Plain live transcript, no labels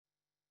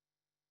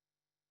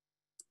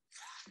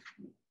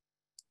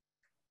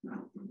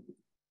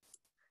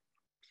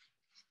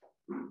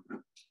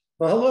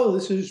Well, hello,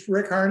 this is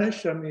Rick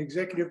Harnish. I'm the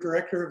Executive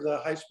Director of the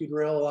High Speed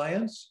Rail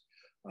Alliance.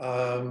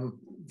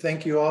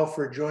 Thank you all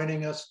for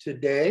joining us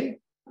today.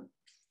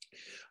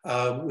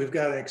 We've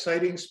got an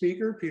exciting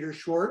speaker, Peter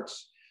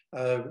Schwartz,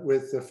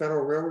 with the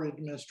Federal Railroad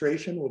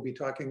Administration. We'll be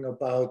talking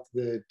about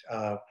the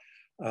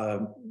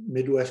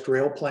Midwest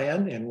Rail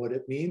Plan and what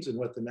it means and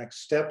what the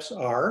next steps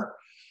are.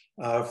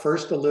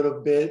 First, a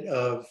little bit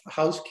of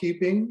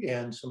housekeeping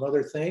and some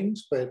other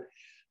things.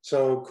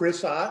 So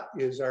Chris Ott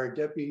is our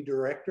Deputy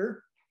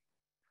Director.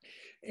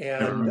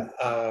 And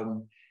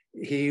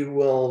he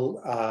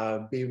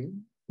will be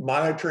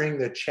monitoring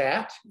the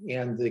chat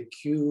and the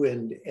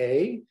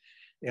Q&A.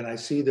 And I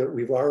see that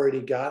we've already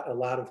got a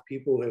lot of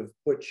people who have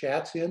put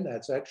chats in.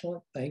 That's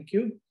excellent. Thank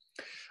you.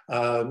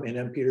 And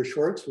then Peter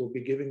Schwartz will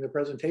be giving the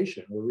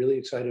presentation. We're really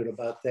excited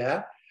about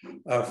that.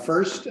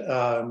 First,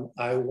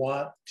 I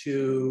want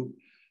to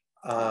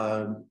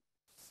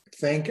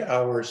thank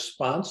our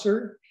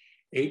sponsor,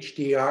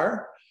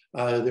 HDR.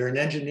 They're an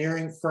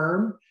engineering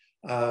firm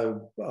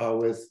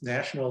with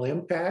national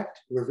impact.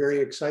 We're very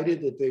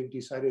excited that they've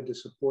decided to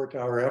support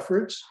our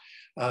efforts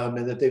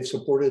and that they've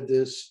supported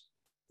this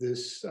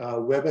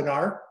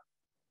webinar.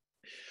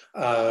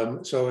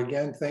 So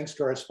again, thanks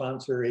to our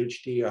sponsor,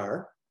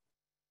 HDR.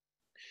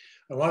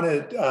 I want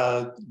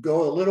to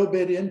go a little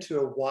bit into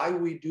why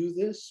we do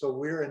this. So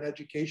we're an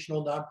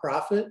educational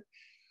nonprofit.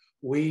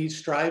 We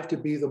strive to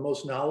be the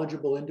most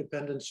knowledgeable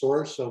independent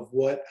source of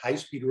what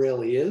high-speed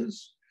rail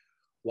is,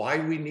 why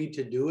we need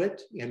to do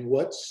it, and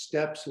what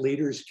steps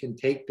leaders can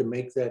take to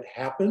make that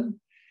happen.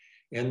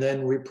 And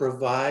then we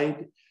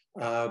provide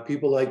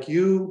people like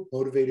you,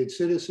 motivated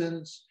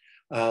citizens,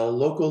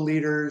 local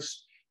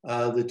leaders,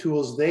 the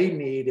tools they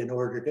need in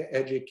order to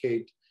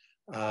educate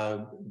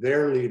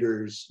their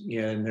leaders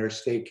in their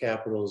state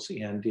capitals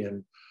and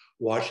in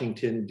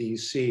Washington,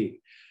 D.C.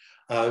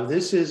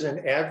 This is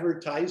an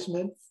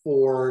advertisement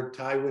for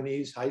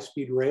Taiwanese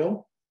high-speed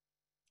rail.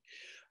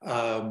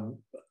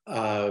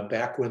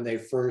 Back when they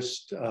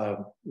first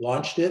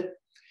launched it.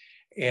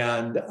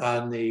 And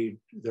on the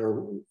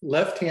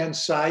left-hand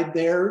side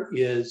there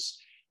is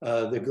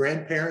the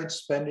grandparents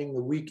spending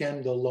the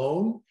weekend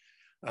alone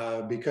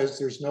because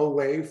there's no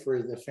way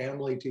for the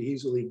family to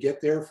easily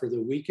get there for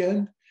the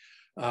weekend.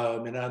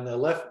 And on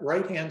the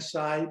right-hand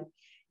side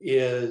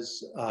is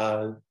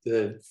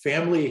the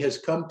family has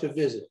come to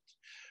visit.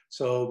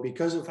 So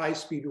because of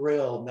high-speed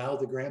rail, now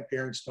the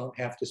grandparents don't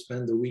have to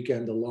spend the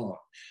weekend alone.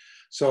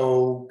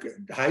 So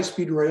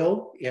high-speed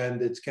rail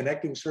and its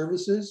connecting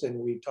services, and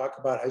we talk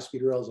about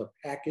high-speed rail as a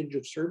package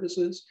of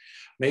services,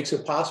 makes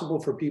it possible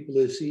for people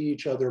to see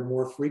each other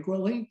more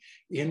frequently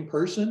in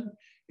person.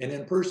 And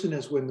in person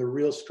is when the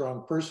real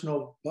strong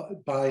personal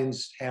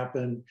binds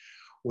happen,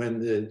 when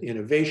the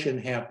innovation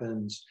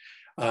happens,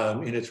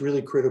 and it's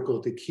really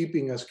critical to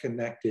keeping us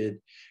connected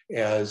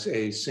as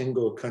a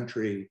single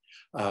country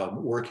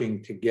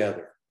working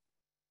together.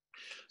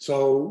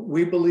 So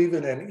we believe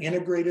in an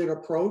integrated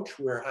approach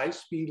where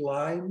high-speed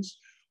lines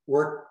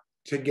work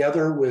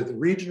together with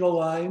regional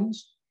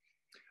lines,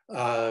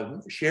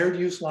 shared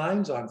use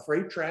lines on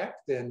freight track.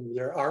 Then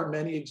there are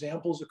many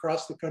examples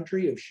across the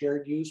country of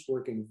shared use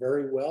working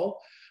very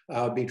well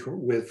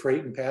with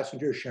freight and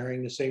passenger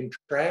sharing the same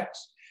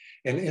tracks,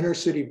 and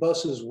intercity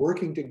buses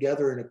working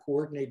together in a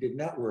coordinated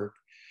network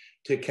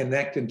to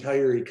connect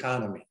entire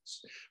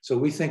economies. So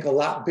we think a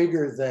lot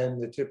bigger than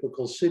the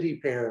typical city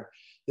pair.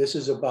 This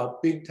is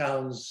about big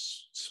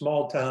towns,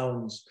 small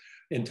towns,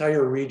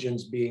 entire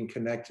regions being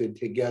connected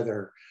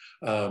together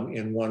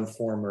in one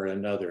form or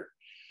another.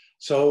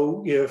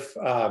 So if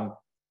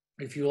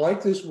you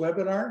like this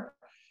webinar,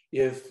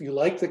 if you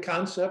like the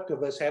concept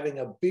of us having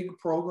a big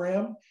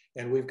program,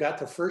 and we've got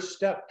the first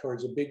step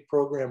towards a big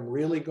program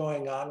really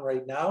going on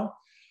right now,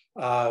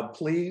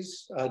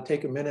 please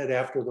take a minute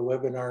after the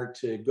webinar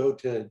to go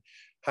to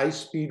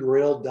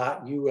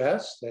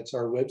highspeedrail.us. That's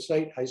our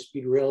website,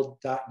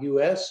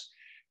 highspeedrail.us.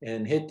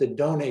 And hit the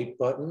donate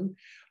button,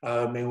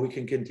 and we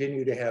can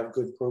continue to have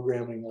good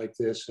programming like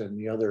this and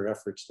the other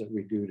efforts that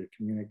we do to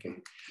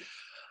communicate.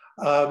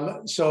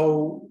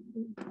 So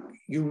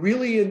you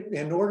really,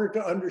 in order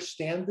to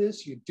understand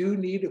this, you do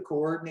need a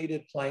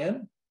coordinated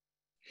plan.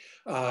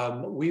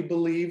 We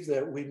believe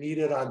that we need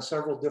it on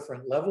several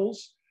different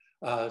levels,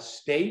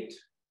 state,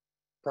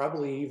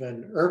 probably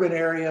even urban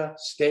area,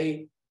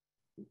 state,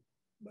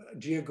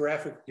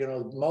 geographic,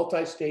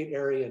 multi-state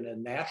area, and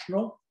then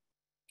national.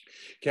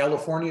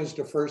 California is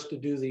the first to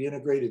do the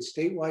integrated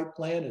statewide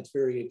plan. It's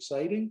very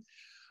exciting.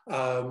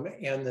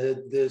 And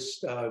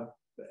this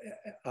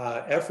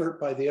effort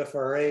by the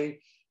FRA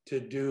to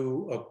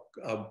do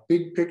a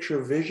big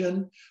picture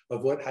vision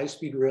of what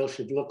high-speed rail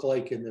should look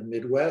like in the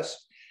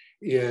Midwest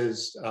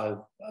is a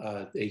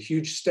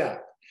huge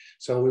step.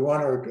 So we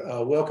want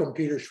to welcome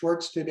Peter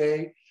Schwartz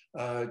today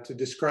to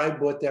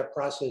describe what that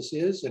process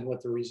is and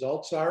what the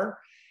results are.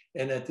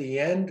 And at the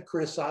end,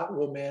 Chris Ott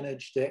will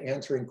manage to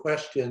answering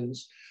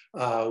questions.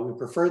 We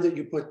prefer that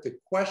you put the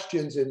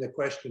questions in the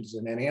questions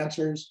and then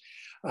answers.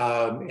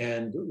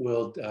 And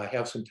we'll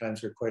have some time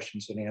for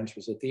questions and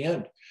answers at the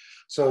end.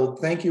 So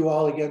thank you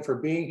all again for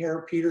being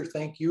here. Peter,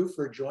 thank you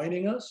for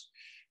joining us.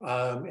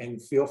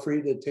 And feel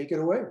free to take it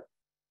away.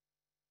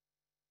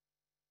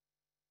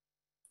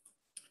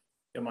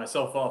 Get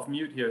myself off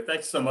mute here.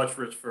 Thanks so much,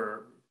 Rich,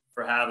 for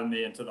having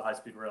me into the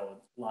high-speed rail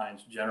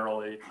lines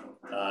generally.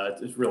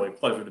 It's really a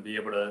pleasure to be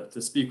able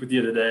to speak with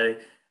you today.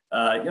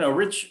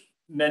 Rich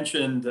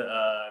mentioned,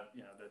 that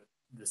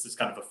this is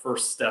kind of a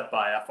first step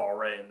by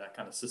FRA and that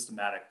kind of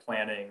systematic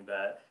planning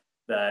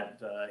that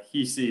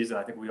he sees, and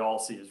I think we all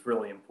see is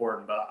really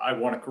important. But I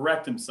want to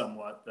correct him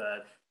somewhat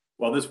that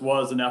while this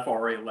was an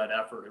FRA-led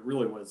effort, it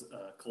really was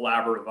a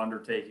collaborative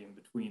undertaking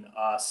between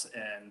us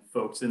and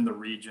folks in the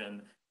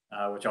region,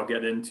 which I'll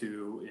get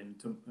into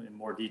in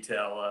more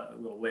detail a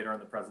little later in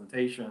the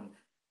presentation.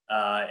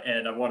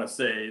 And I want to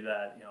say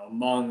that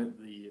among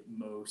the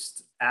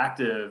most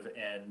active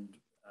and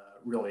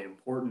really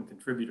important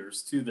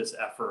contributors to this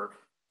effort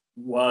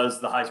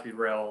was the High-Speed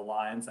Rail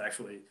Alliance.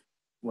 Actually,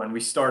 when we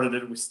started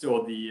it was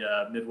still the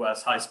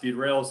Midwest High-Speed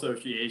Rail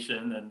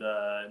Association, and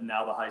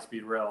now the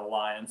High-Speed Rail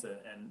Alliance.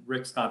 And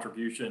Rick's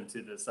contribution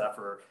to this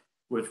effort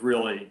was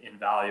really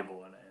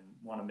invaluable, and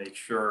want to make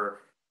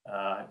sure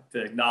to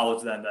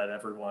acknowledge then that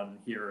everyone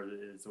here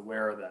is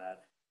aware of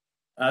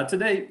that.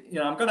 Today,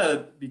 I'm going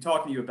to be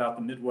talking to you about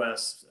the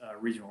Midwest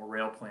Regional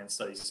Rail Plan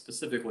studies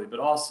specifically, but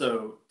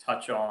also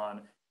touch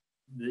on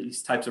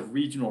these types of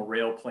regional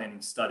rail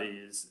planning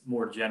studies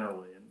more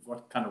generally and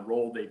what kind of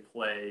role they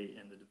play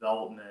in the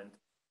development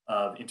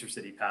of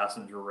intercity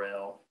passenger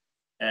rail.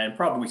 And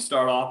probably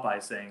start off by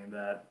saying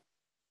that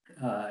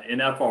in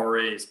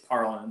FRA's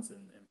parlance, and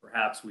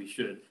perhaps we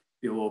should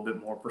be a little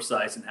bit more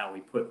precise in how we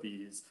put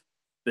these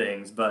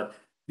things, but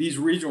these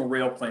regional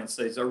rail plan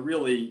studies are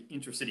really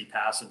intercity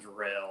passenger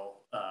rail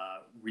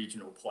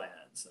regional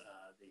plans.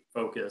 They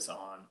focus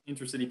on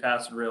intercity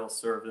passenger rail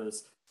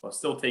service while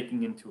still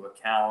taking into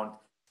account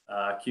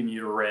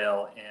commuter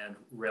rail and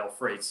rail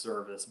freight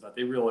service, but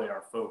they really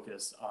are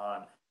focused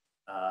on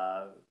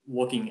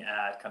looking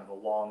at kind of a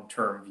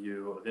long-term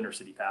view of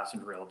intercity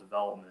passenger rail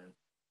development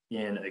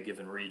in a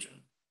given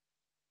region.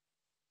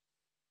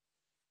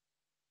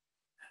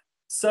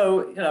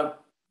 So,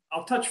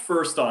 I'll touch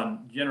first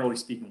on, generally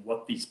speaking,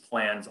 what these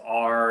plans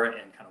are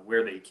and kind of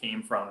where they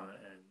came from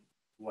and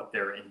what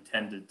they're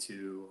intended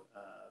to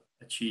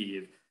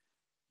achieve.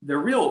 Their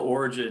real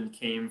origin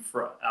came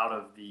out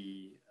of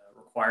the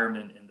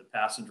requirement in the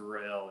Passenger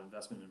Rail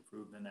Investment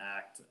Improvement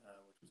Act,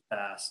 which was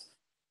passed.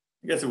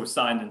 I guess it was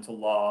signed into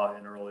law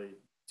in early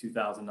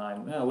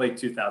 2009, late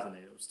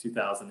 2008. It was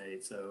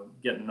 2008, so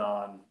getting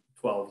on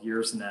 12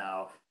 years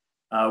now,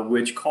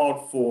 which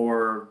called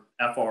for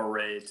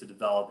FRA to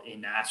develop a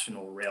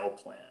national rail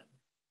plan.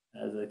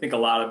 As I think a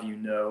lot of you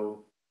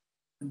know,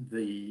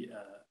 the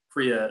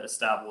FRA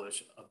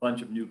established a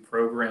bunch of new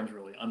programs,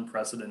 really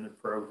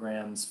unprecedented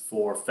programs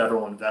for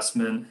federal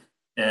investment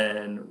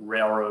and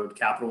railroad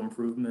capital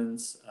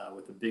improvements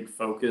with a big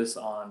focus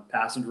on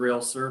passenger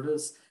rail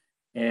service.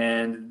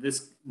 And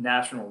this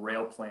national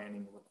rail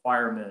planning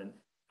requirement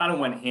kind of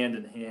went hand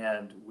in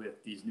hand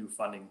with these new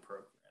funding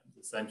programs.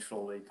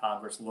 Essentially,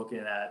 Congress looking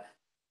at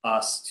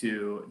us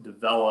to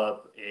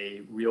develop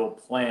a real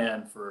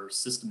plan for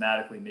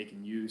systematically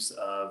making use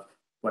of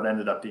what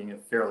ended up being a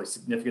fairly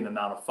significant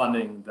amount of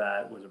funding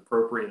that was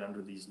appropriated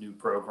under these new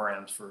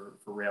programs for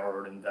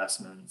railroad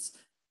investments.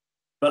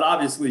 But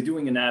obviously,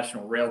 doing a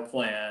national rail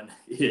plan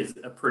is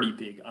a pretty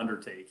big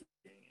undertaking,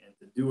 and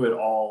to do it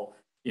all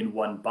in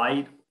one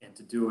bite and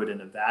to do it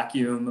in a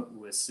vacuum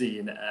was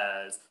seen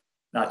as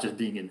not just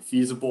being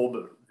infeasible,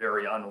 but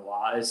very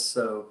unwise.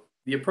 So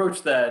the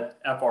approach that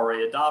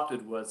FRA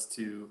adopted was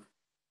to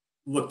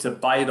look to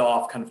bite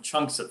off kind of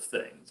chunks of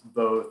things,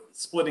 both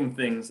splitting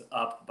things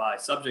up by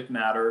subject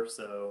matter.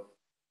 So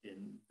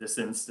in this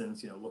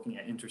instance, looking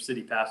at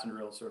intercity passenger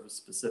rail service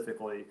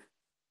specifically,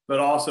 but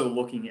also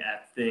looking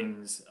at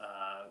things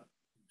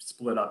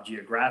split up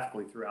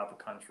geographically throughout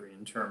the country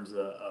in terms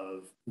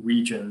of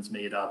regions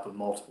made up of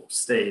multiple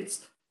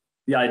states.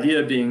 The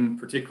idea being,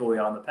 particularly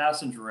on the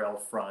passenger rail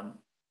front,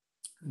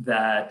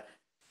 that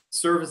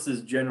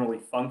services generally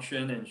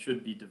function and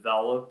should be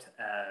developed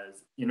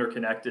as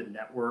interconnected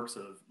networks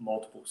of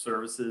multiple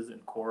services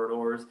and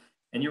corridors.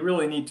 And you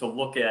really need to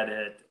look at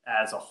it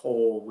as a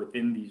whole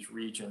within these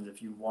regions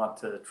if you want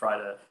to try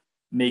to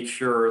make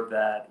sure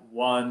that,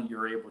 one,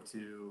 you're able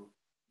to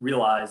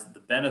realize the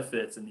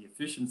benefits and the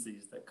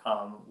efficiencies that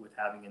come with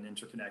having an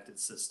interconnected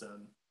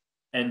system,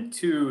 and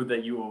two,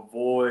 that you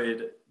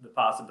avoid the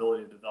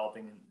possibility of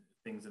developing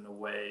things in a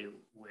way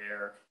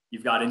where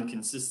you've got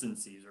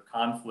inconsistencies or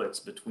conflicts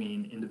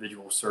between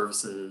individual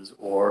services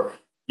or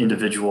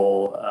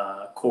individual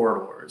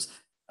corridors.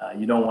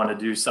 You don't want to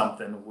do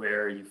something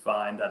where you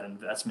find that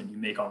investment you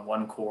make on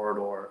one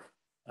corridor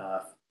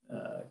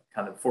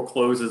kind of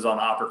forecloses on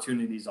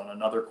opportunities on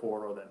another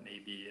corridor that may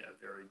be a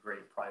very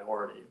great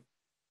priority.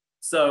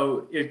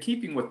 So in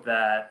keeping with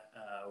that,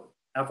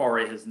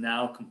 FRA has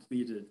now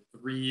completed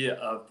 3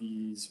 of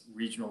these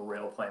regional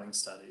rail planning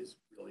studies,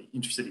 really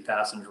intercity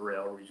passenger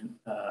rail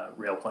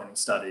rail planning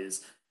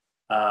studies.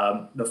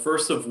 The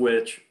first of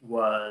which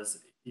was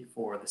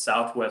for the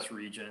Southwest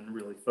region,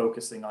 really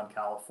focusing on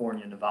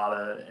California,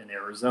 Nevada, and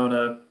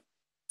Arizona.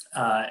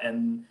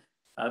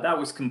 That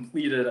was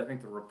completed. I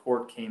think the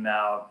report came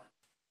out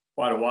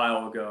quite a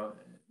while ago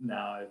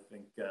now, I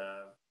think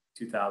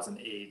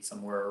 2008,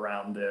 somewhere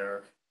around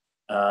there.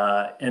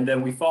 And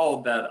then we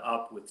followed that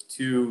up with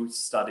 2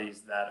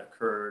 studies that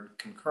occurred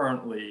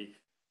concurrently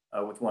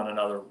with one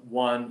another.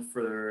 One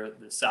for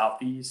the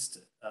Southeast,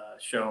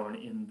 shown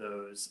in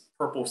those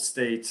purple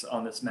states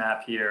on this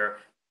map here.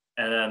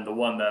 And then the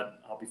one that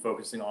I'll be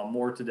focusing on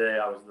more today,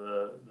 I was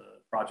the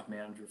project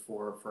manager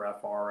for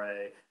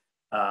FRA,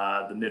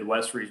 the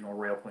Midwest Regional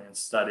Rail Plan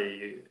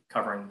study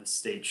covering the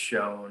states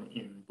shown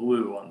in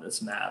blue on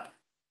this map.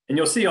 And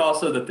you'll see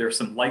also that there's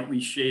some lightly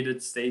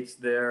shaded states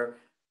there.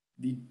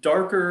 The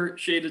darker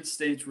shaded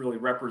states really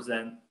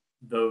represent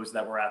those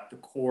that were at the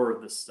core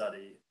of the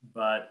study,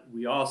 but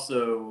we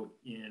also,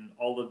 in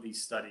all of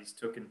these studies,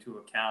 took into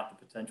account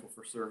the potential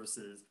for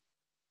services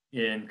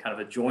in kind of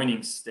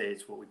adjoining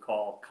states, what we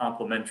call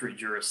complementary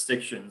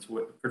jurisdictions,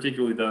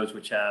 particularly those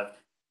which have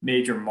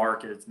major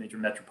markets, major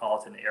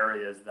metropolitan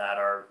areas that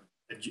are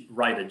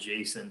right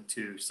adjacent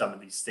to some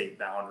of these state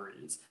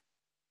boundaries.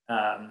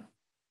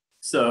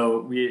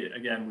 So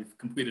we've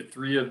completed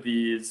 3 of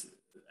these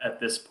at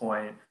this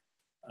point.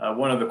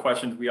 One of the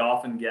questions we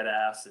often get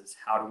asked is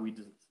how did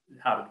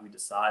we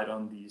decide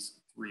on these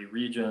 3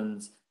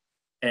 regions?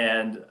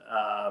 And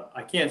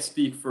I can't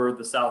speak for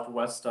the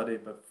Southwest study,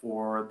 but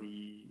for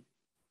the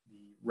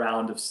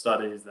round of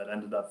studies that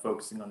ended up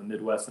focusing on the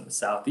Midwest and the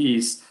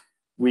Southeast,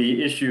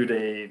 we issued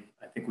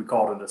I think we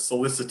called it a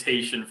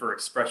solicitation for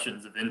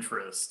expressions of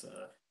interest.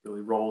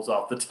 Really rolls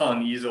off the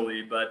tongue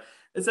easily, but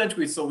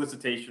essentially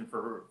solicitation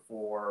for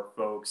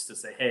folks to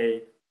say,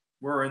 hey,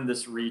 we're in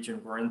this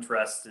region, we're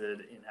interested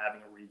in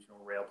having a regional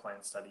rail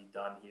plan study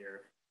done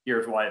here.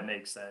 Here's why it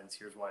makes sense,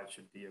 here's why it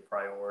should be a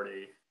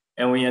priority.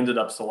 And we ended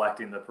up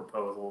selecting the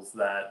proposals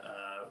that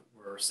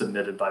were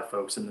submitted by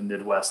folks in the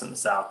Midwest and the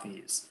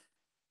Southeast.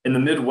 In the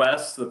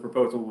Midwest, the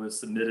proposal was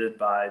submitted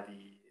by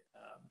the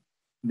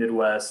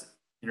Midwest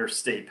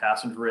Interstate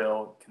Passenger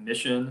Rail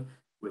Commission,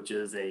 which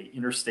is an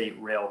interstate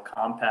rail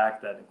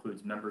compact that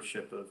includes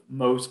membership of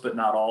most, but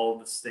not all, of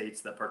the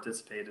states that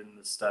participated in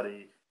the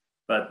study.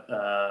 But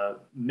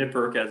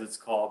MIPIRC, as it's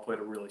called, played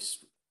a really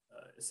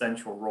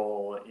essential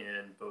role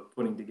in both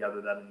putting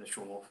together that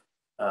initial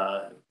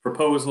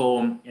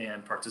proposal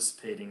and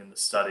participating in the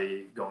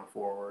study going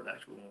forward,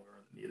 actually, when we were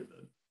in the need of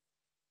it.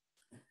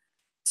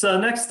 So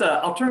next,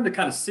 I'll turn to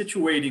kind of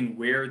situating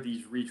where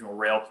these regional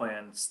rail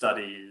plan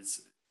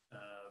studies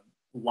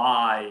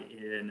lie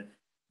in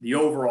the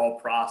overall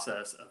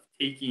process of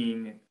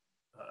getting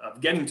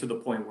to the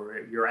point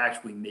where you're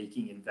actually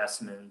making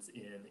investments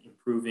in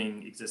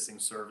improving existing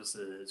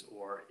services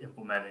or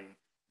implementing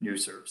new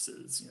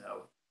services.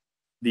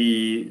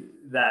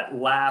 That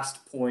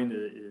last point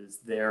is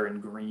there in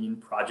green,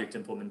 project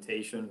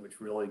implementation, which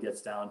really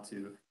gets down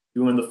to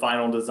doing the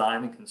final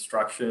design and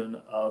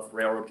construction of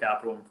railroad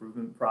capital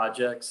improvement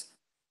projects.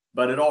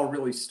 But it all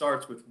really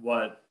starts with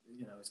what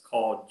is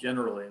called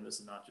generally, and this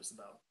is not just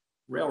about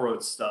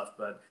railroad stuff,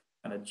 but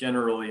kind of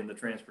generally in the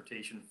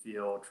transportation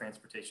field,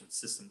 transportation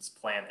systems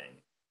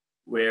planning,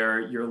 where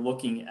you're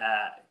looking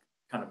at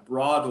kind of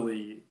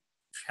broadly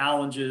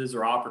challenges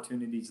or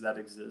opportunities that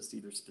exist,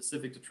 either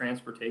specific to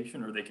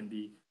transportation, or they can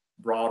be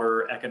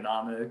broader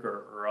economic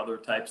or other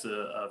types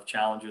of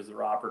challenges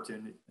or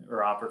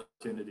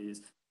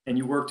opportunities. And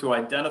you work to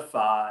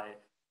identify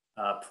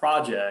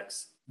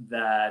projects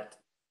that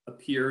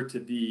appear to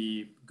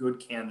be good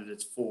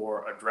candidates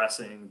for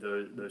addressing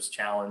those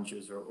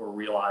challenges or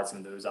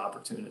realizing those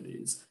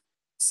opportunities.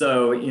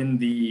 So in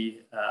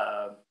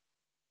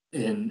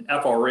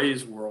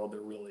FRA's world, there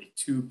are really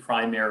 2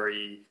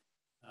 primary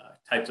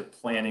types of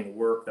planning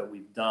work that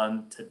we've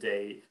done to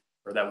date,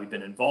 or that we've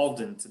been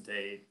involved in to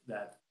date,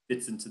 that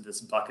fits into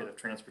this bucket of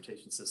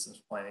transportation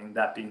systems planning,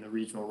 that being the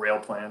regional rail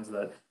plans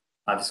that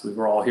obviously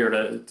we're all here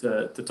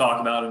to talk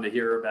about and to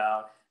hear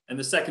about. And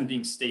the second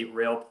being state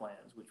rail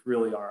plans, which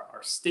really are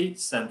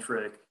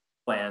state-centric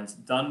plans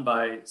done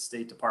by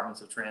state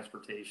departments of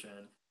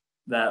transportation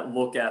that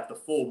look at the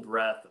full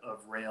breadth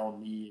of rail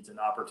needs and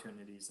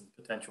opportunities and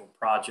potential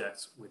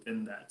projects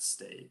within that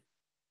state.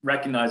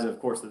 Recognizing, of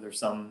course, that there's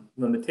some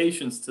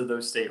limitations to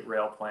those state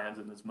rail plans,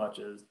 in as much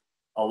as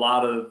a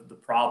lot of the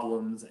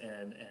problems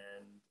and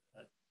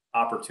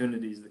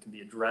opportunities that can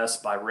be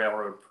addressed by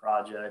railroad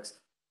projects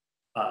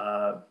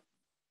are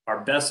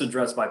best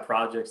addressed by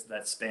projects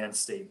that span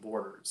state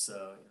borders.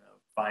 So,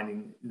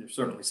 there's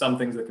certainly some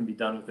things that can be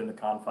done within the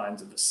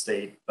confines of the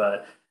state,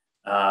 but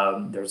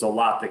there's a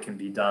lot that can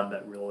be done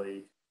that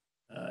really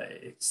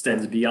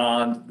extends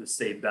beyond the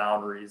state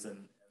boundaries,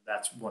 and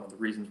that's one of the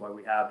reasons why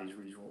we have these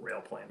regional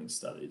rail planning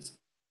studies.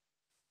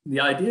 The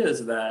idea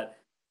is that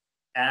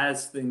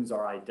as things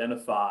are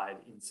identified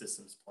in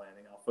systems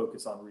planning, I'll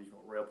focus on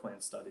regional rail plan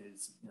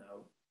studies,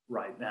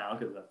 right now,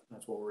 because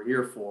that's what we're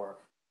here for.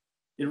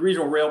 In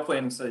regional rail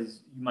planning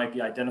studies, you might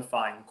be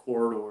identifying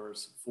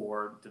corridors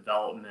for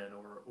development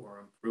or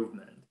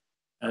improvement.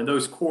 And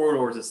those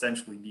corridors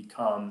essentially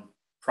become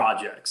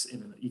projects,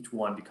 and each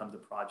one becomes a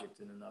project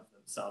in and of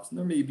themselves. And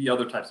there may be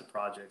other types of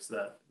projects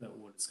that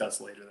we'll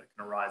discuss later that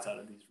can arise out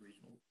of these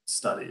regional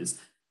studies.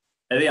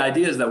 And the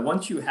idea is that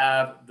once you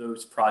have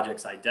those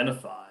projects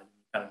identified,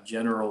 you kind of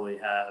generally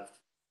have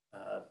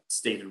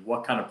stated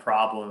what kind of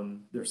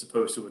problem they're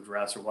supposed to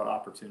address or what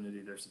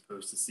opportunity they're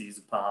supposed to seize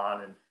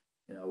upon, and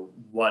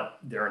what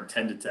they're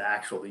intended to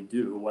actually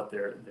do, what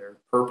their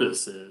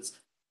purpose is.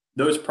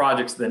 Those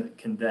projects then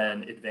can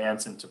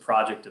advance into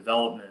project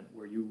development,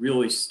 where you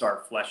really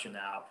start fleshing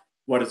out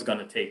what it's going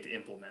to take to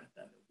implement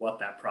them, what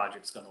that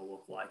project's going to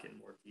look like in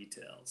more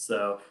detail.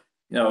 So,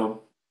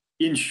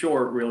 in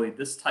short, really,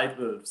 this type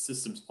of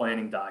systems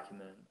planning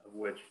document, of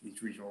which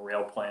these regional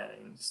rail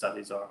planning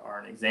studies are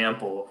an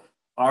example,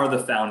 are the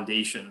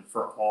foundation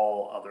for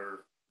all other,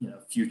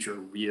 future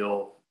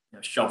real,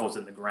 shovels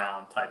in the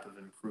ground type of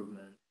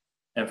improvement.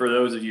 And for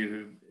those of you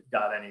who've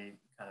got any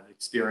kind of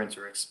experience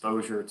or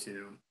exposure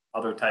to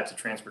other types of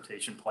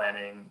transportation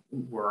planning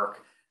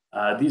work,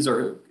 these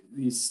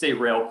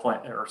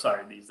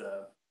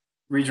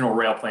regional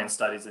rail plan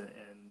studies and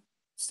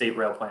state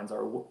rail plans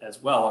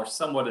are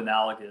somewhat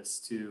analogous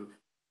to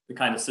the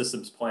kind of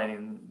systems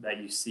planning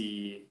that you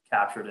see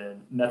captured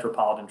in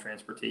metropolitan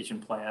transportation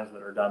plans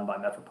that are done by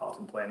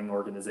metropolitan planning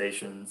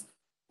organizations,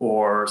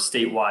 or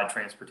statewide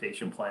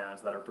transportation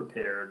plans that are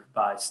prepared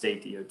by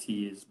state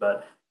DOTs.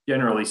 But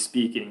generally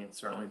speaking, and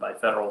certainly by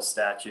federal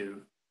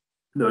statute,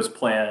 those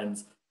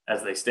plans,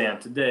 as they stand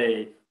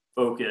today,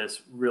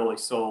 focus really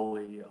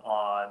solely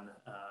on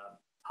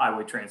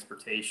highway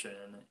transportation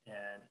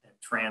and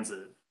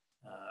transit,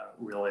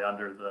 really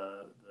under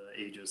the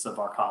aegis of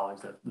our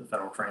colleagues at the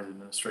Federal Transit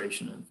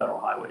Administration and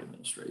Federal Highway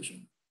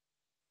Administration.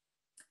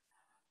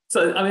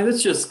 So,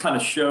 this just kind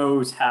of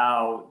shows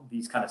how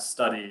these kind of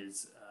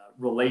studies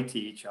relate to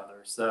each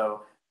other.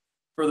 So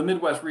for the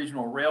Midwest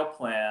Regional Rail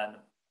Plan,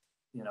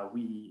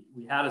 we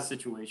had a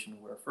situation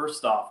where,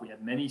 first off, we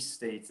had many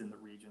states in the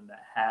region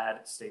that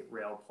had state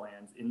rail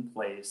plans in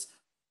place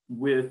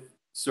with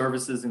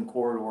services and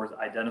corridors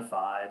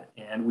identified,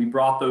 and we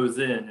brought those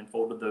in and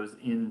folded those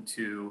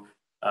into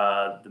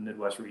the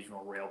Midwest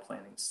Regional Rail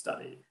Planning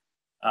Study.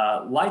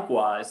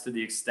 Likewise, to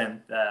the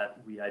extent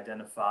that we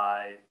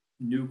identify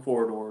new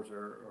corridors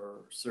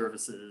or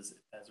services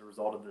as a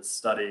result of this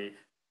study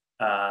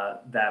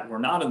that were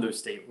not in those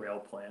state rail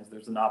plans,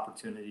 there's an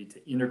opportunity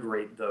to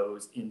integrate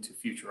those into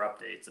future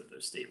updates of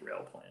those state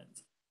rail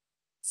plans.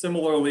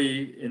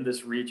 Similarly, in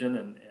this region,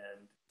 and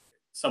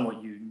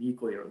somewhat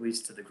uniquely, or at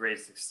least to the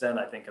greatest extent,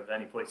 I think, of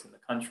any place in the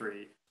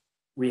country,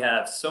 we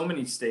have so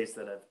many states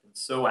that have been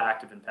so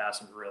active in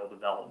passenger rail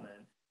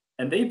development,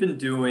 and they've been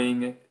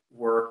doing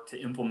work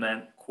to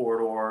implement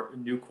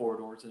new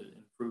corridors and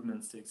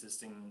improvements to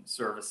existing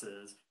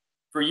services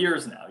for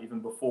years now, even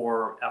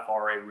before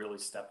FRA really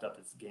stepped up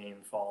its game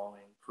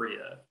following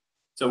PREA.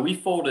 So we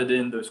folded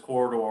in those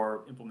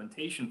corridor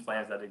implementation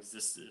plans that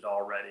existed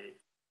already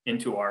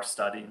into our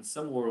study. And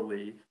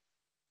similarly,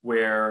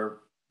 where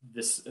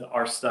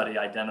our study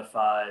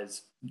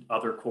identifies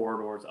other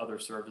corridors, other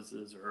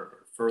services,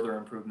 or further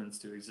improvements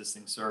to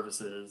existing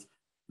services,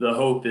 the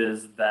hope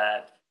is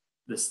that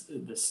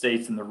the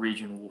states in the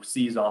region will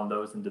seize on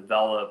those and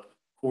develop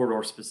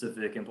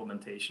corridor-specific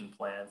implementation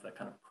plans, that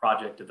kind of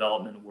project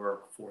development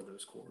work for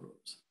those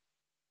corridors.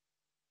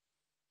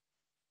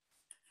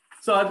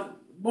 So I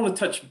want to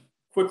touch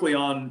quickly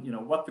on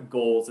what the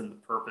goals and the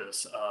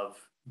purpose of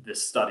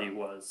this study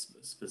was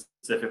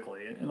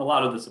specifically, and a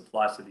lot of this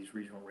applies to these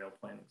regional rail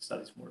planning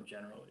studies more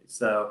generally.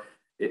 So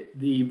it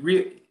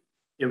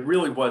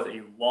really was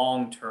a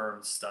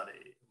long-term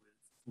study,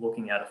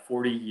 looking at a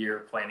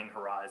 40-year planning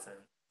horizon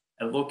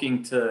and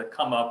looking to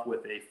come up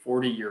with a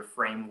 40-year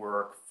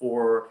framework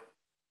for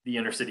the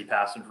intercity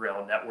passenger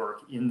rail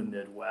network in the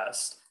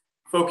Midwest,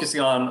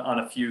 focusing on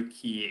a few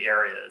key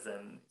areas.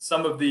 And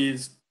some of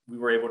these we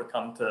were able to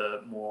come to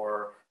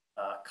more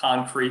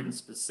concrete and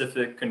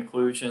specific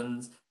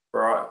conclusions.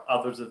 For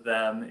others of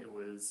them, it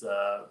was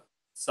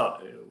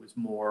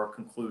more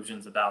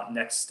conclusions about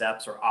next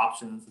steps or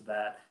options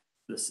that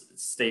the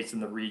states in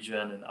the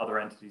region and other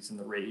entities in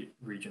the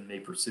region may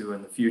pursue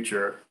in the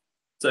future.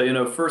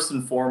 So, first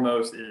and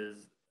foremost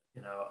is,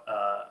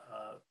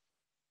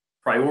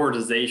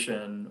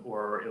 prioritization,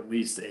 or at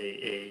least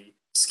a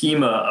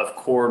schema of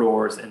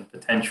corridors and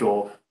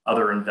potential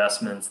other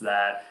investments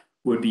that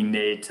would be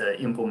made to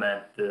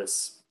implement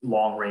this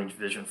long-range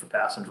vision for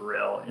passenger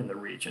rail in the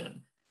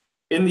region.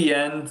 In the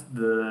end,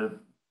 the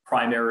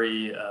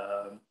primary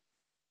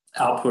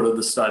output of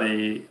the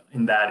study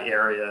in that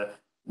area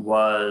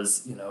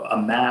was, a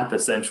map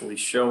essentially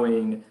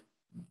showing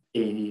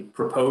a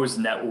proposed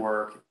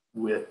network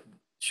with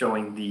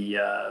showing the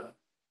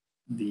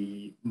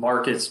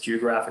markets,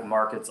 geographic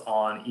markets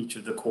on each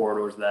of the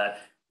corridors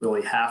that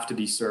really have to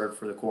be served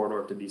for the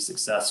corridor to be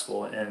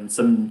successful, and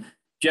some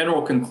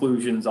general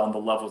conclusions on the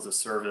levels of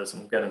service,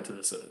 and we'll get into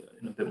this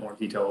in a bit more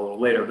detail a little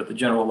later, but the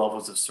general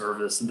levels of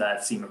service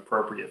that seem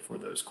appropriate for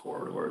those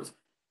corridors,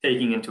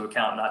 taking into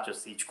account not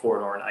just each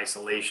corridor in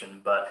isolation,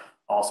 but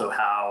also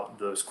how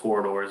those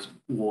corridors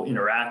will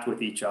interact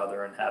with each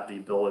other and have the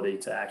ability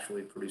to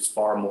actually produce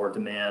far more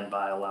demand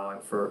by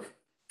allowing for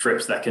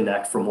trips that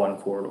connect from one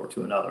corridor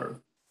to another.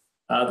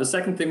 The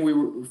second thing we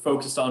were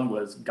focused on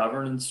was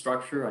governance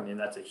structure. I mean,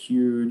 that's a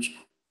huge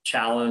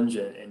challenge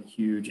and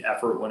huge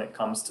effort when it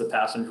comes to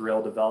passenger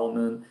rail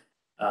development.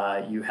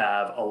 You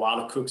have a lot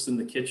of cooks in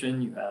the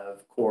kitchen. You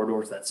have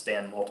corridors that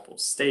span multiple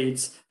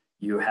states.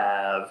 You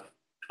have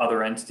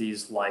other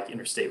entities like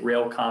interstate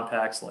rail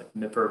compacts like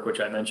MIPIRC, which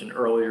I mentioned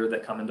earlier,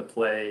 that come into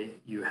play.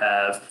 You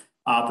have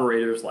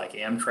operators like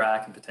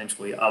Amtrak and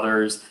potentially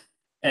others.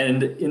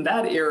 And in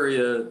that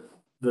area,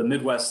 the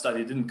Midwest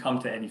study didn't come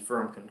to any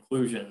firm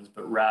conclusions,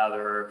 but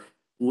rather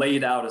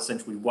laid out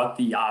essentially what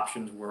the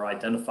options were,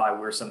 identify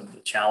where some of the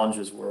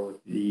challenges were,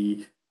 with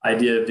the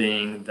idea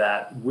being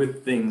that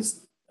with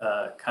things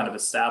kind of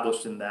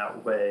established in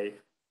that way,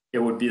 it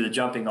would be the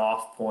jumping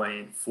off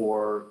point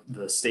for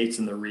the states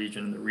in the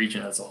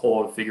region as a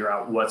whole, to figure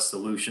out what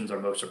solutions are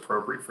most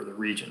appropriate for the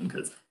region,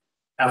 because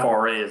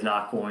FRA is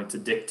not going to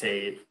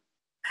dictate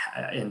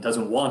and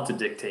doesn't want to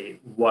dictate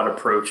what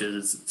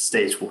approaches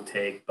states will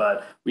take,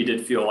 but we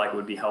did feel like it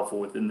would be helpful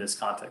within this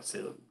context to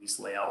at least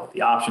lay out what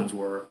the options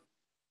were.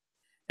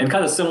 And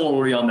kind of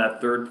similarly on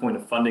that third point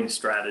of funding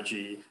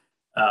strategy,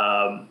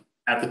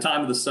 at the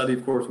time of the study,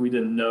 of course, we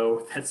didn't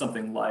know that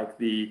something like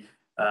the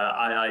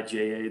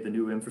IIJA, the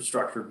new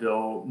infrastructure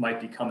bill,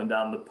 might be coming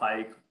down the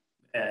pike.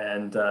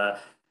 And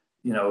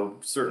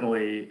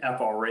certainly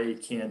FRA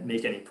can't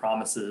make any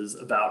promises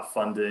about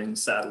funding.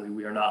 Sadly,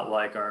 we are not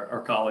like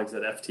our colleagues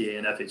at FTA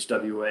and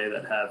FHWA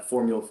that have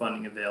formula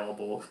funding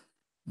available.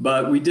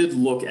 But we did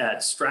look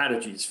at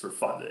strategies for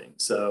funding.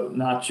 So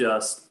not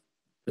just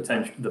the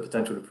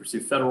potential to pursue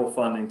federal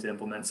funding to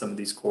implement some of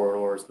these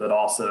corridors, but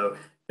also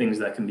things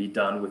that can be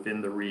done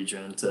within the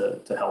region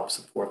to help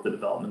support the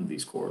development of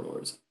these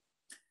corridors.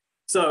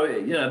 So,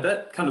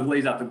 that kind of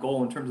lays out the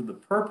goal in terms of the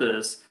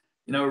purpose.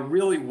 It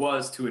really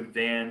was to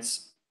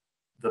advance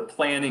the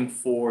planning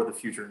for the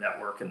future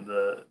network in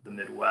the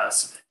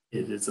Midwest.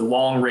 It is a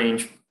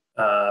long-range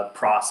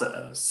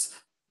process,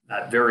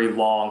 that very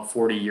long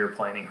 40-year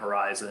planning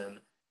horizon.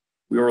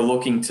 We were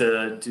looking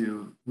to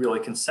do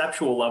really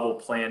conceptual level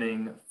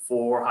planning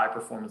for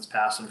high-performance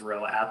passenger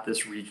rail at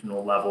this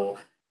regional level,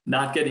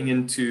 not getting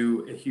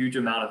into a huge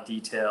amount of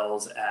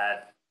details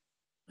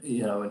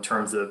in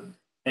terms of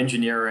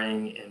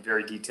engineering and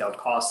very detailed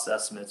cost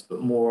estimates,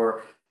 but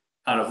more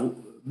kind of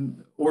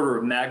order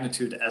of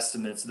magnitude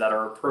estimates that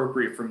are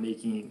appropriate for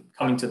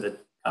coming to the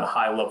kind of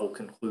high level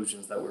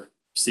conclusions that we're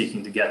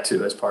seeking to get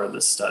to as part of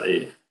this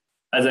study.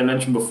 As I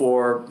mentioned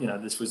before,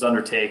 this was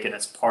undertaken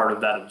as part of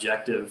that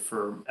objective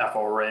for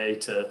FRA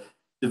to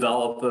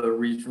develop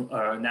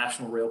a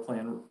national rail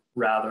plan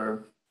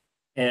rather,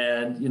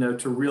 and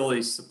to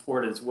really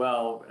support as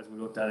well, as we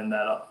looked at in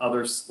that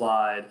other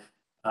slide,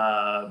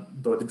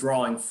 both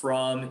drawing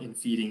from and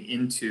feeding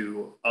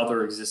into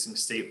other existing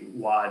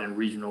statewide and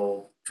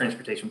regional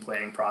transportation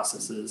planning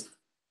processes,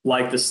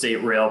 like the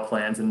state rail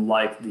plans and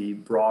like the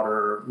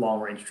broader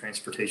long-range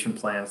transportation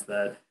plans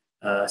that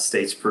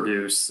states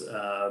produce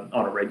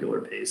on a regular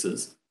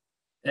basis.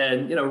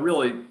 And,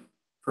 really,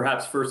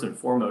 perhaps first and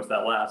foremost,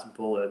 that last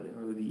bullet,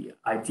 the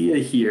idea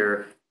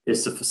here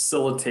is to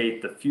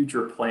facilitate the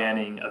future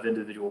planning of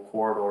individual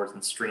corridors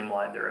and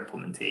streamline their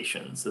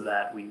implementation so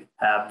that we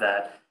have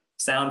that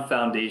sound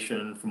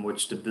foundation from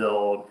which to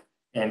build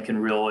and can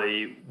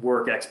really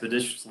work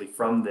expeditiously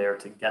from there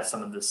to get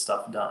some of this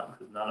stuff done.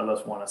 Because none of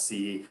us want to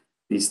see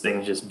these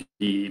things just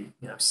be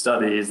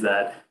studies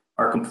that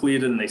are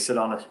completed and they sit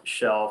on a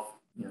shelf,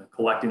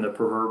 collecting the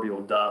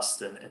proverbial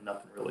dust and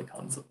nothing really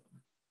comes of them.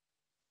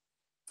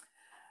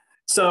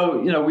 So,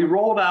 we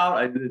rolled out,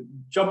 I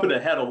jumping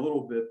ahead a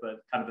little bit,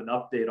 but kind of an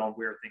update on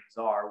where things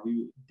are.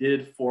 We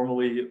did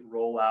formally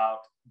roll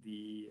out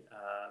the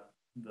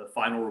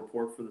final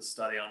report for the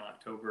study on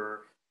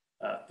October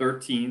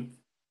 13th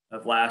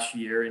of last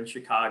year in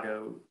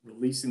Chicago,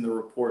 releasing the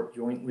report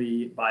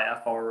jointly by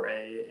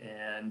FRA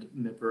and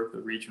MIPIRC, the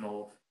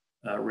regional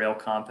rail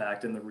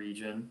compact in the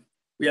region.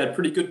 We had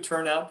pretty good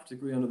turnout,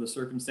 particularly under the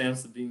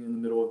circumstance of being in the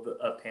middle of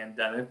a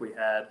pandemic. We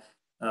had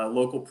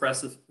local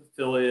press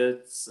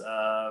affiliates,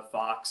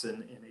 Fox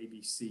and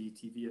ABC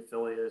TV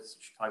affiliates,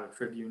 Chicago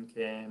Tribune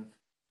came.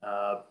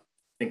 I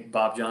think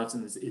Bob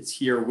Johnson is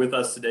here with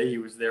us today. He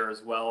was there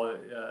as well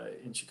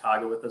in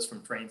Chicago with us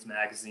from Trains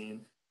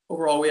Magazine.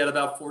 Overall, we had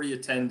about 40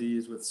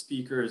 attendees with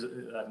speakers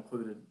that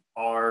included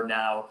our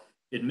now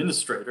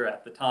administrator,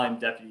 at the time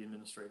deputy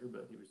administrator,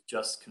 but he was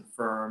just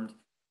confirmed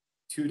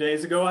 2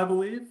 days ago, I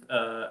believe,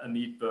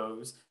 Amit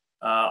Bose.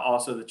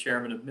 Also the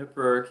chairman of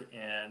MIPIRC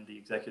and the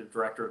executive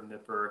director of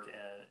MIPIRC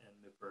and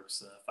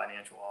MIPIRC's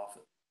financial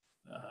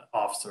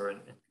officer and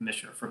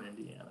commissioner from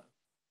Indiana.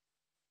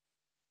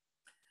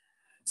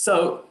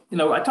 So,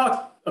 I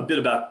talked a bit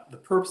about the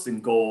purpose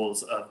and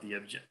goals of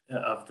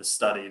the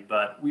study,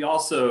 but we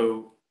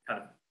also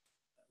kind of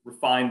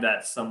refined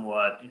that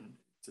somewhat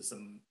into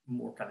some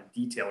more kind of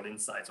detailed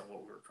insights on what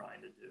we were trying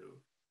to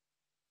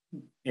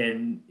do.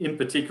 And in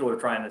particular,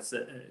 trying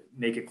to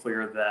make it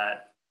clear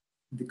that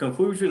the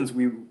conclusions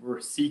we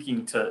were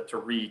seeking to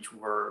reach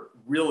were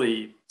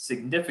really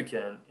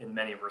significant in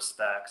many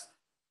respects,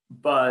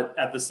 but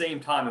at the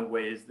same time, in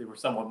ways they were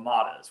somewhat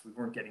modest. We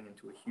weren't getting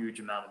into a huge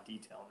amount of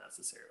detail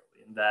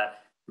necessarily, and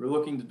that we were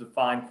looking to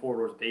define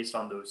corridors based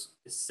on those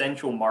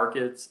essential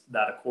markets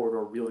that a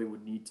corridor really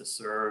would need to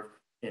serve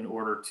in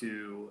order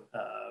to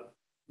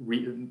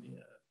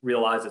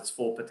realize its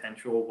full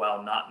potential,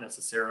 while not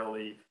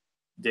necessarily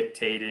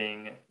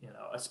dictating,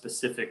 a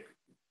specific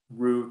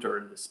route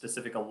or the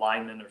specific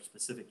alignment or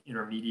specific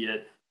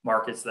intermediate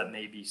markets that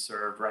may be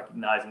served,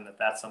 recognizing that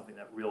that's something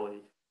that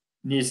really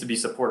needs to be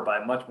supported by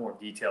a much more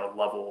detailed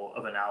level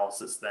of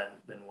analysis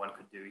than one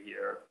could do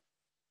here.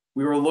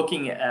 We were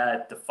looking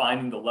at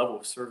defining the level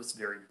of service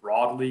very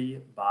broadly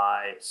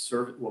by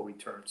what we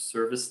termed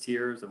service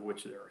tiers, of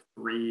which there are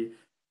three.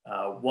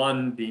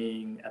 One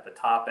being at the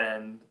top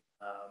end,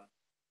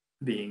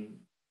 being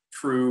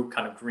true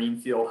kind of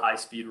greenfield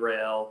high-speed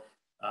rail,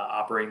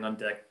 operating on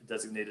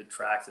designated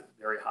tracks at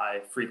very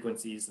high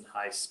frequencies and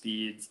high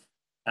speeds.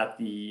 At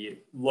the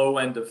low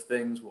end of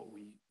things, what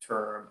we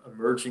term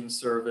emerging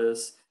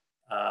service,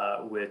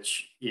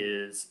 which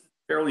is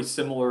fairly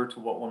similar to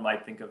what one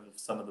might think of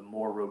some of the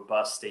more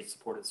robust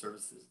state-supported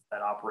services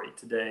that operate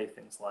today,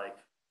 things like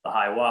the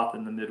Hiawatha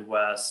in the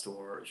Midwest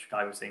or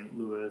Chicago-St.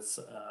 Louis,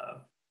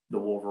 the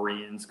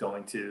Wolverines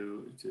going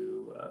to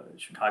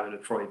Chicago,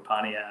 Detroit,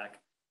 Pontiac.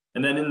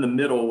 And then in the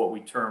middle, what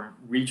we term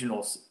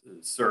regional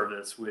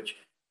service, which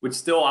would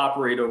still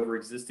operate over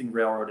existing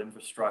railroad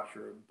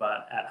infrastructure,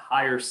 but at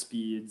higher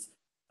speeds,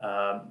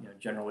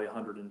 generally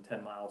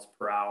 110 miles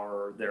per hour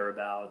or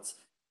thereabouts,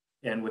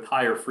 and with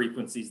higher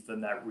frequencies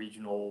than that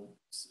regional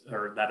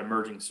or that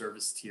emerging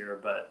service tier,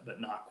 but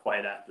not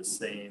quite at the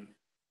same,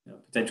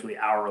 potentially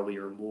hourly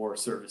or more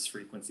service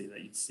frequency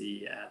that you'd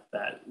see at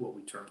that, what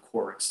we term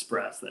core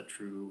express, that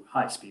true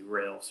high-speed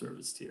rail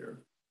service tier.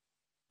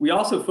 We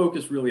also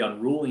focus really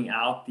on ruling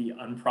out the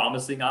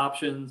unpromising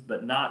options,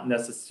 but not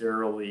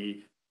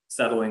necessarily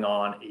settling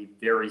on a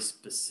very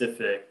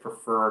specific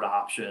preferred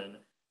option,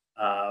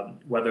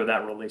 whether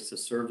that relates to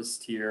service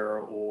tier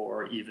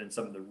or even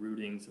some of the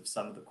routings of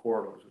some of the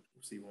corridors, which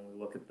we'll see when we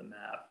look at the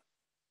map.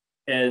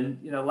 And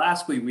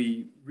lastly,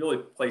 we really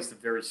placed a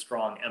very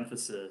strong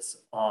emphasis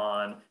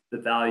on the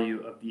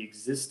value of the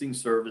existing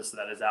service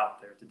that is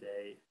out there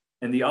today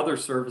and the other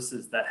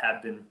services that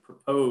have been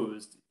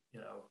proposed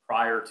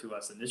prior to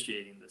us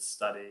initiating this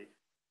study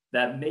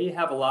that may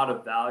have a lot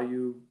of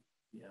value,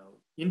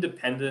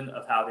 independent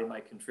of how they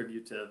might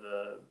contribute to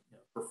the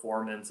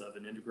performance of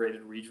an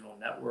integrated regional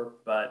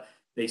network, but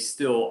they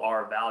still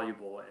are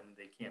valuable and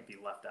they can't be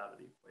left out of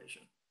the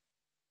equation.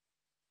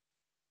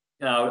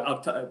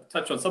 I'll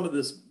touch on some of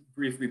this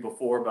briefly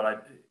before, but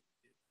it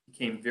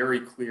became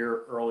very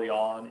clear early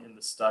on in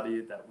the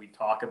study that we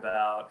talk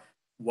about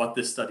what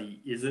this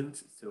study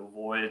isn't, to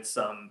avoid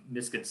some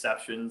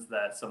misconceptions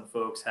that some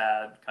folks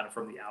had kind of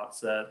from the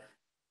outset.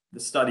 The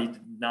study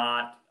did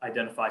not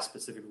identify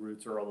specific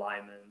routes or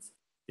alignments.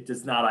 It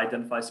does not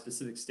identify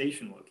specific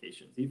station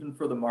locations. Even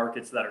for the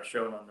markets that are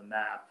shown on the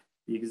map,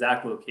 the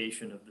exact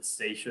location of the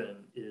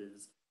station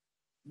is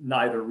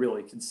neither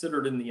really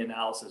considered in the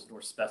analysis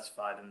nor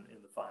specified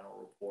in the final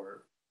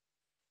report.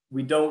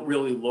 We don't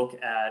really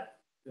look at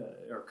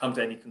or come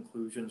to any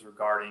conclusions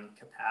regarding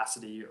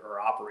capacity or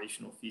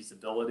operational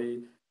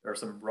feasibility. There are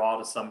some broad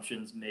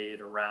assumptions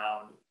made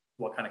around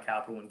what kind of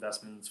capital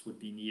investments would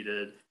be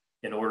needed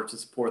in order to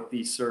support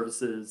these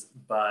services,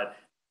 but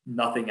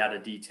nothing at a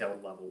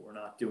detailed level. We're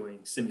not doing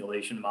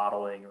simulation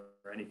modeling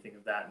or anything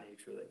of that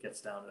nature that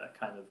gets down to that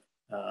kind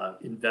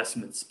of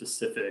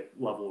investment-specific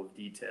level of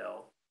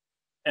detail.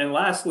 And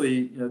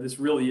lastly, this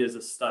really is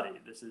a study.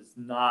 This is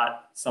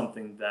not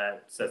something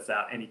that sets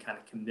out any kind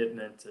of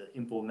commitment to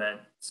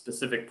implement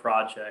specific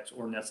projects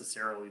or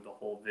necessarily the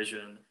whole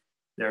vision.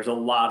 There's a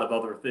lot of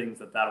other things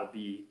that'll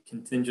be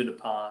contingent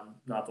upon,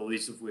 not the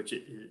least of which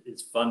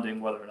is funding,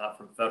 whether or not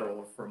from federal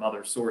or from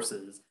other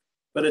sources.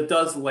 But it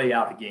does lay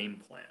out a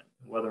game plan.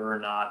 Whether or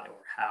not or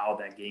how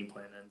that game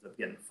plan ends up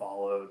getting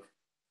followed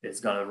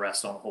is going to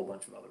rest on a whole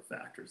bunch of other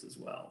factors as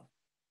well.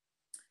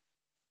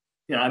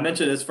 I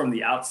mentioned this from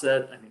the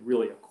outset. I mean,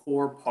 really a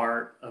core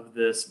part of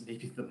this,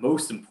 maybe the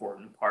most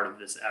important part of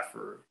this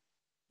effort,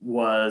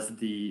 was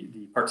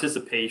the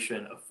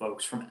participation of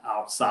folks from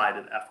outside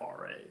of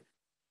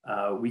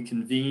FRA. We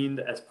convened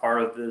as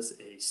part of this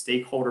a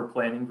stakeholder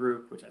planning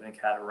group, which I think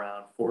had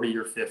around 40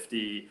 or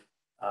 50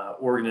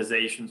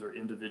 organizations or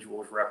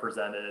individuals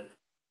represented.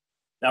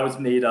 That was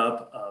made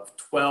up of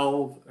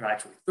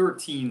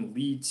 13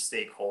 lead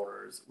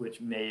stakeholders,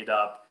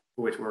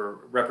 which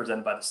were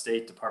represented by the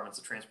state departments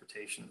of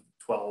transportation,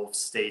 12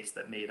 states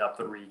that made up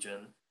the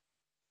region,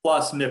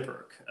 plus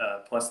MIPIRC,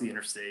 plus the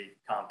interstate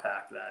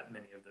compact that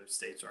many of those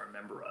states are a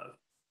member of.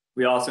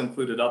 We also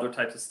included other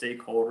types of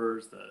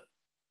stakeholders, the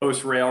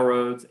coast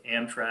railroads,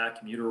 Amtrak,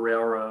 commuter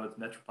railroads,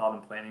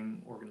 metropolitan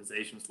planning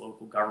organizations,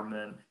 local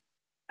government,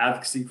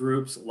 advocacy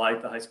groups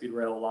like the High-Speed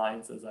Rail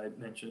Alliance, as I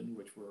mentioned,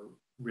 which were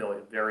really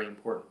a very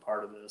important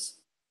part of this.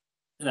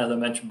 And as I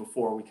mentioned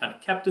before, we kind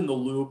of kept in the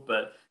loop,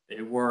 but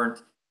they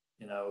weren't,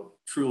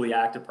 truly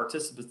active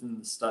participants in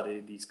the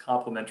study, these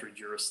complementary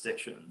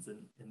jurisdictions. And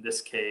in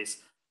this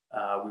case,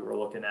 we were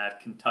looking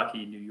at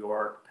Kentucky, New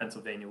York,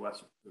 Pennsylvania,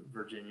 West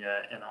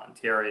Virginia, and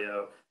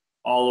Ontario,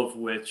 all of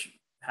which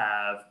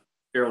have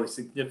fairly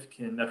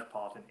significant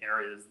metropolitan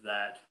areas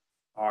that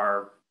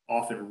are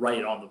often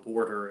right on the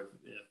border,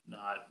 if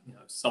not,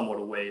 somewhat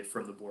away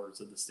from the borders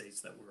of the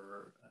states that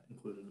were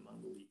included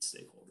among the lead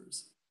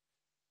stakeholders.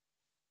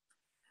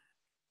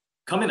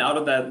 Coming out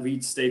of that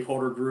lead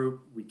stakeholder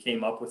group, we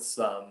came up with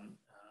some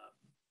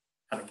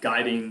kind of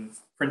guiding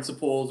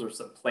principles or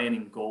some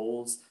planning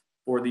goals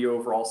for the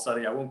overall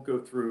study. I won't go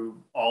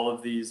through all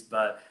of these,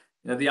 but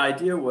the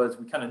idea was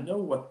we kind of know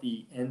what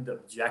the end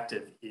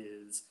objective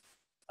is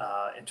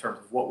in terms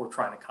of what we're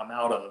trying to come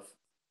out of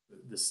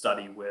the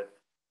study with,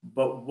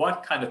 but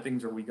what kind of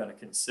things are we going to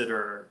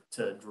consider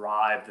to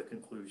drive the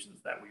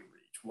conclusions that we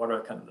reach? What are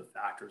kind of the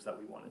factors that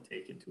we want to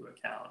take into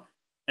account?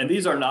 And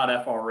these are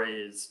not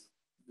FRA's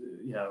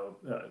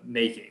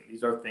making.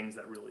 These are things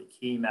that really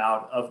came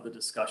out of the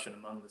discussion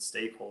among the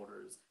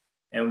stakeholders.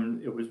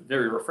 And it was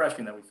very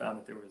refreshing that we found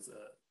that there was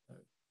a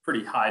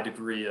pretty high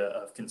degree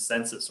of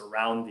consensus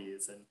around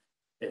these. And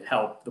it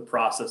helped the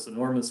process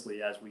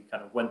enormously as we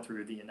kind of went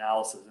through the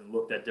analysis and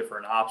looked at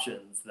different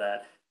options,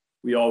 that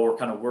we all were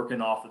kind of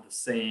working off of the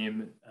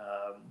same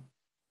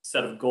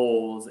set of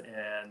goals,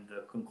 and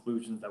the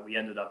conclusions that we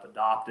ended up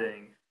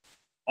adopting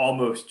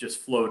almost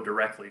just flowed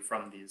directly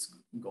from these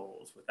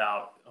goals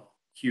without a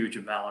huge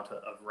amount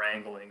of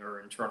wrangling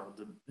or internal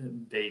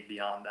debate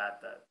beyond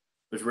that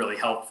was really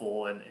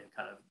helpful, and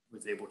kind of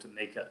was able to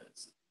make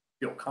us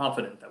feel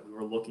confident that we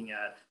were looking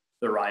at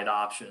the right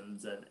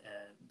options and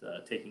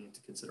taking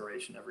into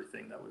consideration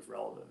everything that was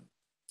relevant.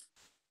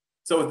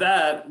 So with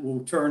that,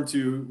 we'll turn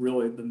to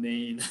really the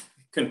main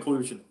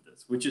conclusion of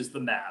this, which is the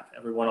map.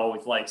 Everyone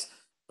always likes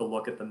to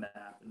look at the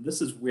map. And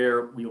this is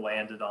where we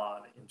landed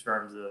on in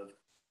terms of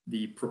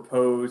the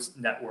proposed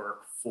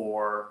network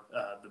for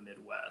the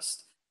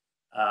Midwest.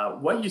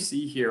 What you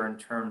see here in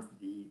terms of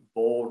the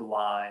bold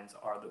lines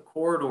are the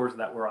corridors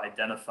that were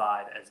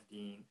identified as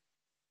being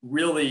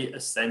really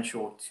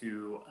essential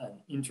to an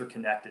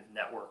interconnected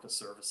network of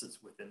services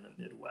within the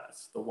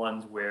Midwest. The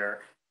ones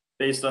where,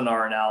 based on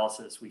our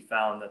analysis, we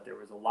found that there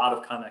was a lot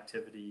of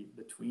connectivity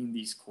between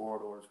these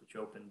corridors, which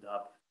opened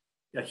up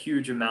a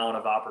huge amount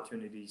of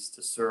opportunities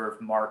to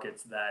serve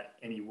markets that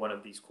any one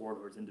of these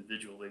corridors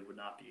individually would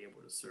not be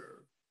able to serve.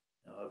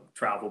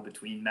 Travel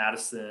between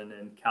Madison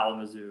and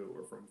Kalamazoo,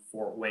 or from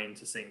Fort Wayne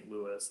to St.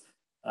 Louis,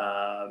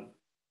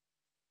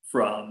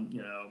 from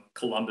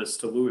Columbus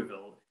to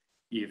Louisville,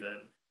 even,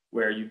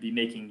 where you'd be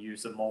making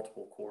use of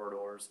multiple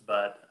corridors,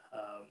 but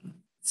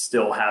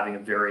still having a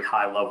very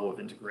high level of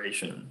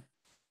integration.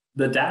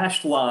 The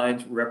dashed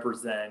lines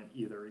represent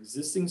either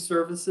existing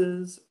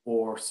services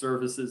or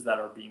services that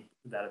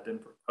have been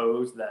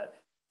proposed that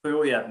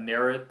clearly have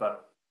merit,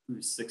 but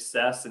whose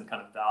success and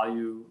kind of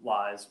value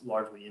lies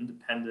largely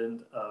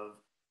independent of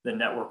the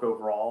network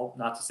overall.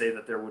 Not to say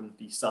that there wouldn't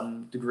be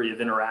some degree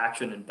of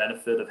interaction and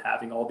benefit of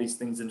having all these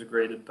things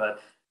integrated,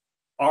 but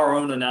our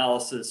own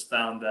analysis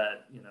found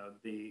that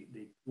they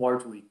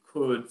largely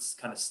could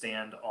kind of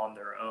stand on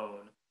their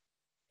own.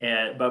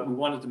 But we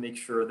wanted to make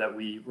sure that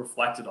we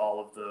reflected all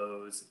of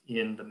those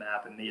in the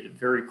map and made it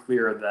very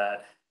clear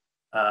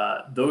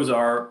that those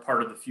are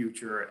part of the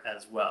future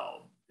as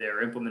well.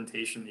 Their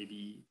implementation may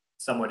be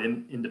somewhat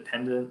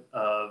independent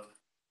of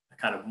a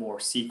kind of more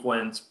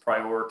sequenced,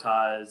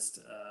 prioritized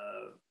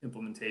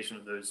implementation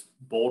of those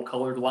bold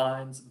colored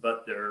lines,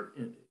 but they're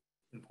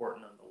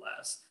important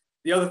nonetheless.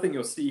 The other thing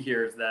you'll see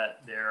here is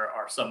that there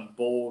are some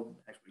bold,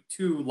 actually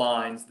two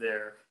lines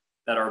there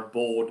that are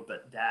bold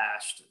but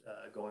dashed,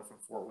 going from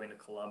Fort Wayne to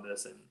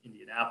Columbus and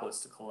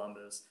Indianapolis to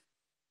Columbus.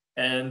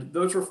 And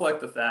those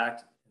reflect the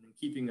fact, and in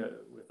keeping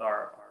with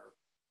our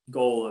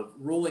goal of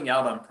ruling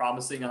out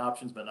unpromising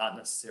options, but not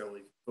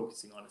necessarily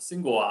focusing on a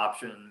single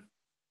option,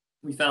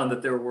 we found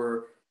that it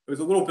was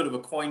a little bit of a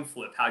coin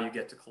flip how you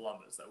get to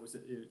Columbus. It was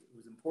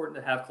important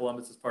to have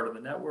Columbus as part of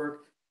the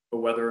network, but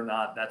whether or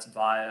not that's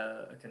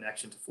via a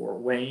connection to Fort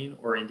Wayne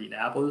or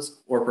Indianapolis,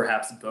 or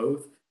perhaps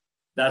both,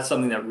 that's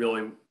something that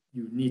really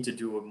you need to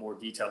do a more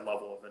detailed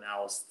level of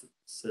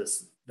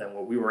analysis than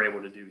what we were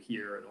able to do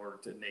here in order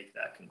to make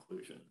that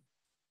conclusion.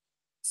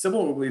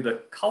 Similarly,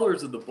 the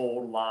colors of the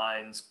bold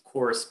lines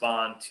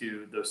correspond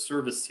to those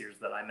service tiers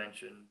that I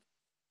mentioned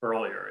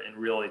earlier, and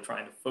really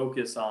trying to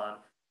focus on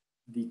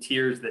the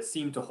tiers that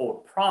seem to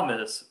hold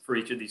promise for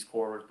each of these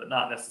corridors, but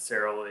not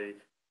necessarily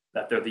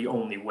that they're the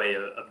only way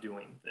of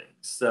doing things.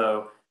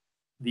 So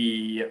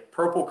the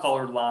purple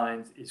colored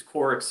lines is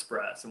Core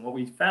Express. And what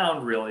we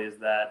found really is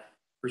that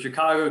for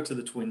Chicago to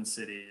the Twin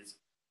Cities,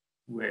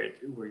 where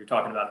you're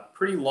talking about a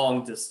pretty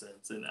long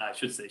distance, and I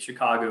should say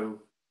Chicago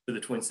to the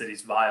Twin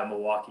Cities via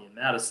Milwaukee and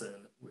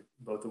Madison,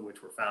 both of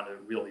which were found to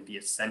really be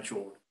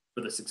essential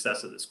for the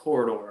success of this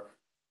corridor,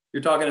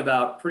 you're talking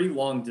about pretty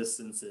long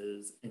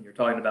distances, and you're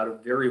talking about a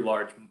very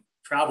large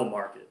travel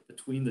market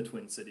between the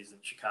Twin Cities and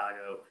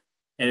Chicago.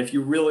 And if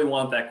you really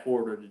want that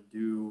corridor to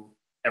do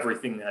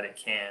everything that it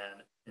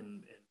can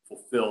and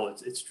fulfill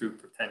its true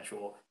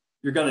potential,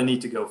 you're going to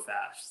need to go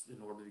fast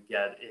in order to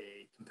get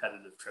a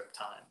competitive trip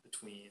time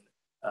between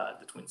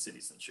the Twin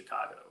Cities and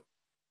Chicago.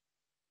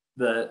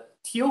 The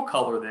teal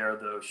color there,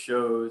 though,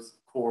 shows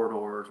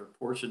corridors or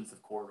portions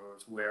of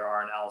corridors where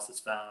our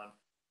analysis found,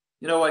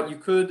 you know what, you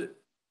could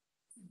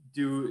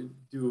do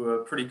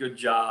a pretty good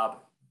job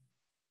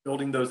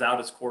building those out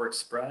as core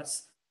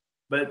express,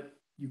 but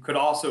you could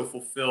also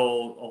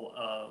fulfill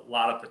a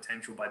lot of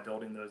potential by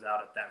building those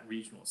out at that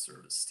regional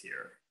service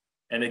tier.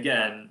 And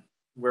again,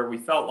 where we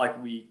felt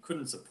like we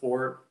couldn't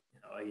support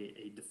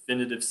a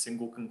definitive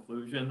single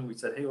conclusion, we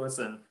said, hey,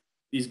 listen,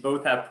 these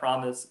both have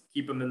promise,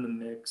 keep them in the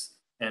mix,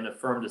 and a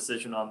firm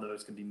decision on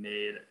those can be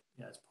made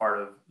as part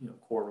of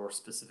corridor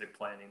specific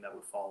planning that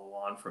would follow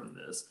on from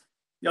this.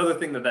 The other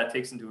thing that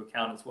takes into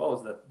account as well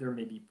is that there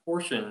may be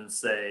portions,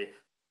 say,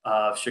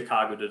 of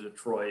Chicago to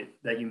Detroit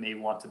that you may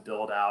want to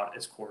build out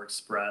as core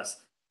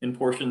express, and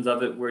portions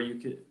of it where you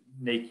could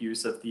make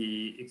use of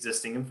the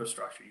existing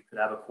infrastructure. You could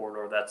have a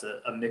corridor that's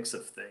a mix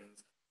of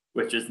things,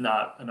 which is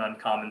not an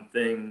uncommon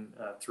thing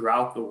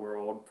throughout the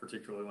world,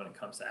 particularly when it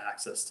comes to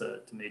access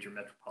to major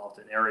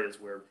metropolitan areas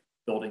where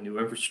building new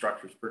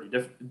infrastructure is pretty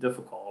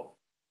difficult.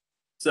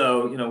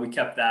 So, we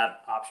kept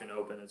that option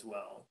open as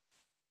well.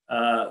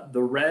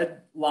 The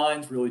red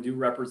lines really do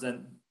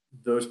represent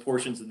those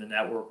portions of the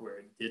network where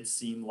it did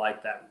seem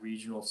like that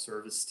regional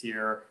service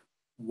tier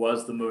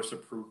was the most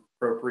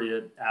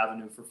appropriate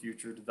avenue for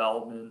future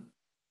development.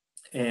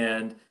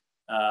 And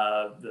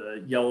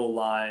the yellow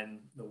line,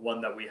 the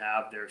one that we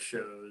have there,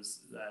 shows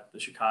that the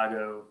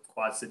Chicago,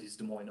 Quad Cities,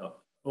 Des Moines,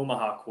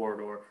 Omaha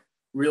corridor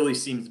really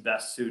seems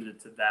best suited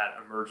to that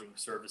emerging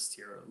service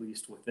tier, at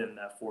least within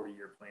that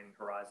 40-year planning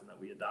horizon that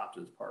we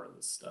adopted as part of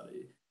this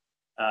study.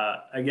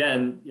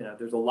 Again,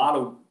 there's a lot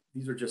of,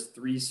 these are just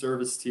 3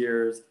 service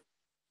tiers.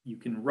 You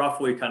can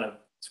roughly kind of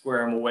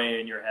square them away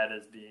in your head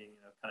as being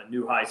kind of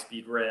new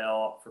high-speed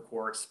rail for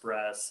core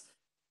express,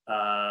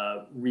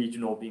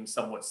 regional being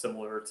somewhat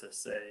similar to,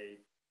 say,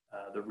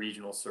 the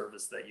regional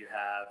service that you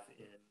have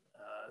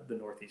in the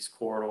Northeast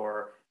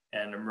corridor,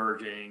 and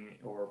emerging,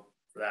 or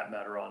for that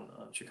matter, on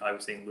Chicago,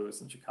 St.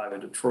 Louis, and Chicago,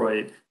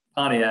 Detroit,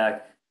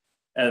 Pontiac,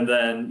 and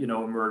then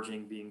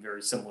emerging being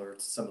very similar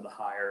to some of the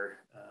higher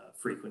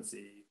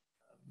frequency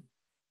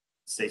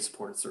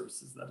state-supported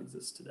services that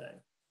exist today.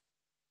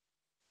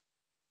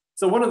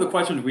 So one of the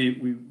questions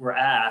we were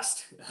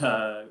asked,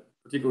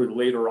 particularly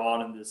later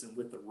on in this and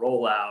with the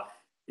rollout,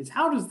 is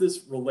how does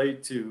this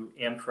relate to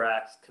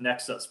Amtrak's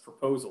Connects Us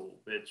proposal,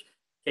 which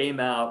came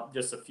out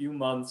just a few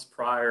months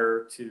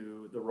prior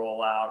to the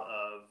rollout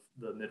of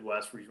the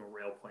Midwest Regional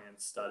Rail Plan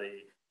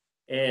study.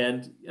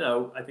 And,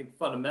 I think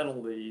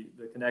fundamentally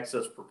the Connects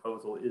Us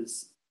proposal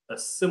is a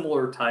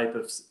similar type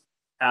of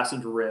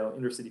passenger rail,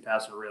 intercity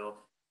passenger rail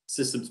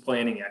systems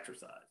planning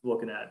exercise,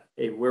 looking at,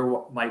 hey, where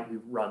might we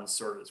run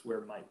service?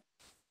 Where might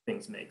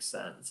things make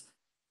sense?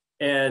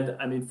 And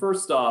I mean,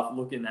 first off,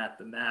 looking at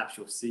the maps,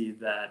 you'll see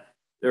that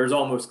there's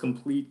almost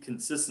complete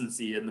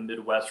consistency in the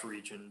Midwest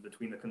region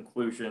between the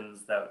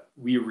conclusions that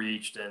we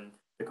reached and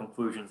the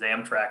conclusions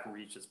Amtrak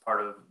reached as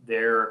part of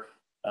their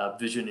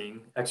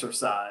visioning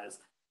exercise.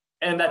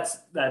 And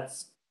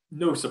that's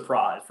no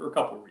surprise for a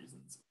couple of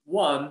reasons.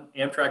 One,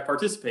 Amtrak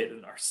participated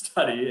in our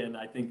study, and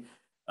I think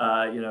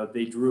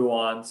they drew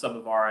on some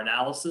of our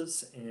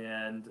analysis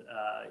and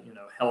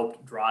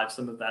helped drive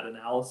some of that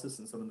analysis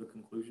and some of the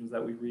conclusions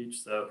that we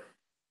reached. So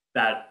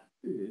that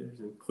is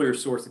a clear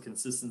source of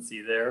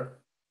consistency there.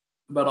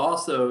 But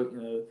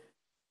also,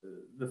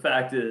 the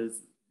fact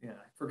is, I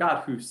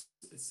forgot who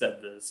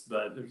said this,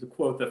 but there's a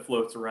quote that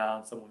floats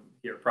around. Someone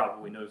here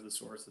probably knows the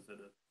source of it.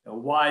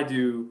 Why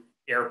do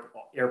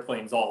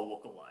airplanes all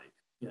look alike?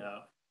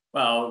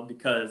 Well,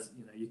 because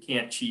you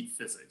can't cheat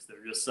physics.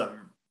 There are just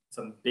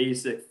some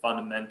basic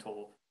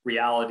fundamental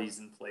realities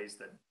in place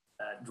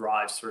that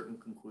drive certain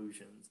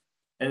conclusions.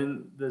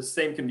 And the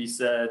same can be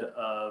said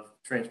of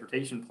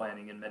transportation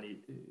planning in many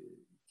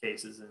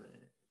cases, in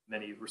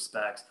many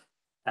respects,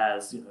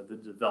 as the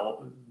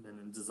development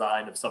and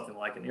design of something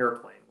like an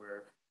airplane,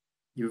 where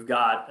you've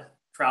got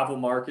travel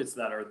markets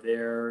that are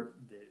there,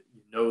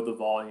 the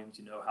volumes,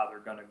 how they're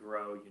going to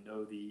grow,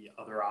 the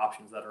other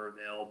options that are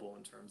available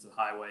in terms of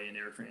highway and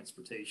air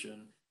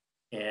transportation,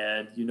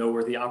 and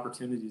where the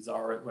opportunities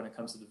are when it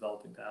comes to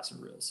developing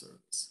passenger rail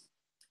service.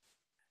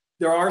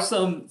 There are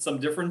some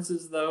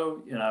differences,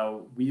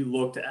 though. We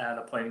looked at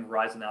a planning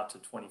horizon out to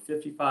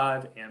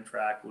 2055.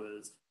 Amtrak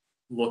was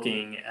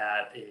looking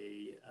at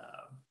a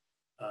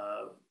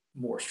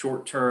more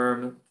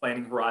short-term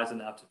planning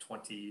horizon out to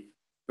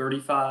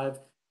 2035.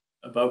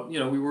 But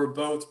we were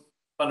both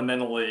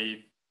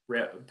fundamentally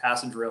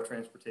passenger rail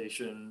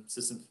transportation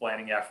systems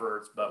planning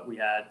efforts, but we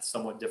had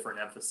somewhat different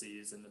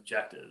emphases and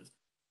objectives.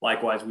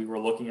 Likewise, we were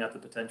looking at the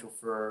potential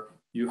for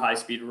new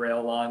high-speed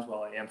rail lines,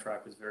 while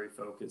Amtrak was very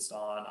focused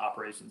on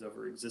operations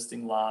over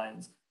existing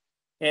lines.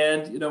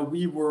 And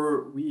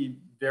we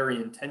very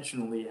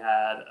intentionally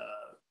had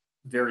a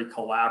very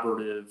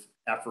collaborative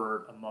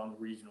effort among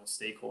regional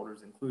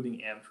stakeholders,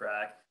 including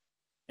Amtrak.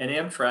 And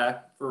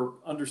Amtrak, for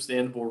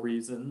understandable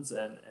reasons,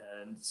 and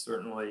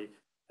certainly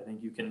I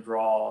think you can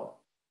draw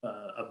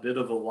a bit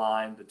of a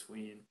line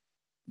between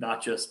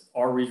not just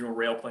our regional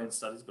rail plan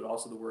studies, but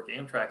also the work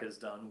Amtrak has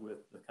done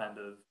with the kind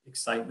of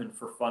excitement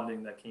for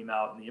funding that came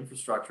out in the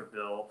infrastructure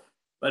bill.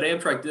 But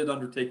Amtrak did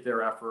undertake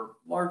their effort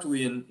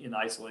largely in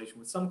isolation,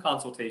 with some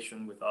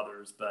consultation with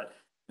others. But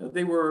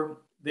they were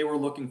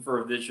looking for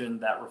a vision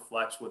that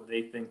reflects what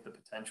they think the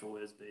potential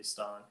is based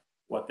on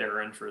what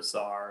their interests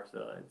are.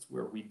 So it's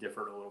where we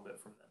differed a little bit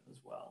from them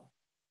as well.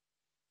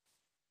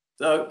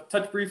 So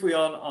touch briefly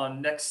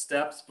on next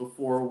steps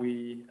before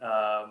we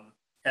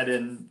head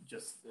in,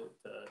 just to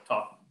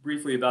talk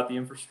briefly about the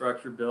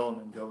infrastructure bill and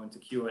then go into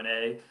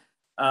Q&A.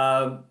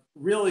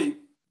 Really,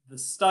 the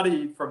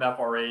study from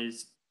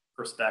FRA's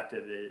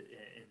perspective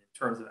in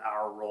terms of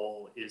our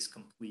role is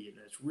complete.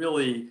 And it's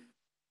really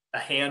a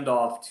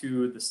handoff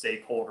to the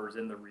stakeholders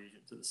in the region,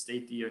 to the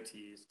state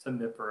DOTs, to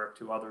MIPIRC,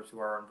 to others who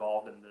are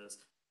involved in this,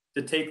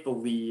 to take the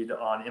lead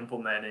on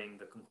implementing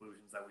the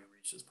conclusions that we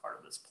reached as part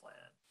of this plan.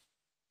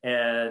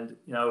 And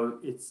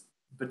it's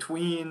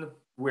between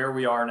where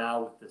we are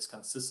now with this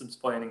kind of systems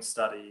planning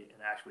study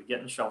and actually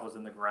getting shovels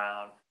in the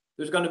ground.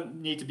 There's going to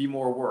need to be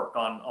more work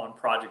on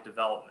project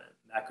development.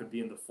 That could be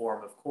in the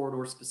form of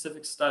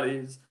corridor-specific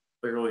studies.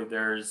 Clearly,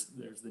 there's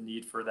the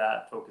need for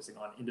that, focusing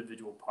on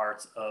individual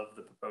parts of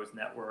the proposed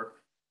network.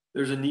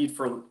 There's a need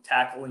for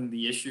tackling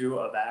the issue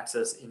of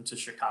access into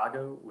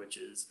Chicago, which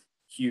is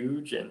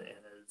huge and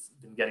has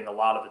been getting a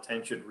lot of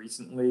attention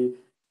recently,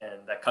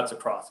 and that cuts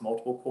across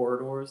multiple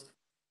corridors.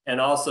 And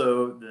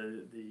also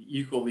the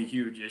equally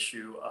huge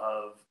issue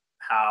of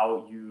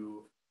how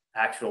you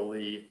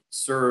actually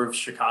serve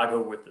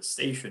Chicago with the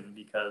station,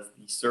 because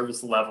the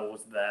service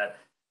levels that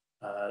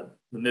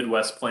the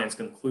Midwest Plan's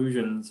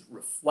conclusions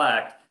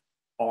reflect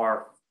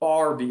are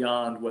far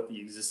beyond what the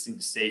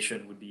existing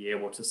station would be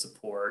able to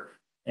support.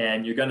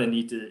 And you're going to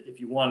need to, if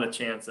you want a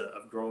chance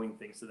of growing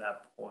things to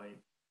that point,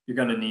 you're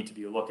going to need to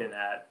be looking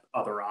at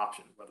other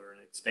options, whether an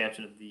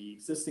expansion of the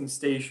existing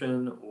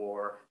station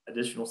or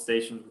additional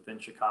stations within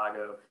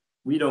Chicago.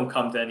 We don't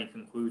come to any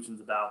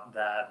conclusions about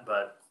that,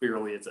 but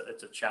clearly it's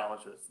a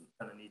challenge that's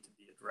going to need to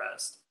be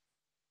addressed.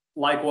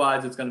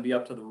 Likewise, it's going to be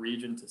up to the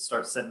region to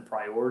start setting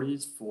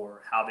priorities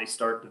for how they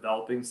start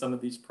developing some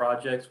of these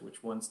projects,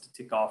 which ones to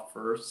tick off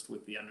first,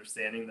 with the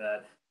understanding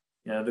that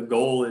the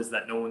goal is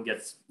that no one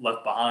gets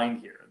left behind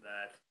here,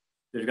 that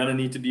there's going to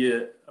need to be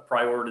a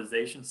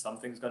prioritization.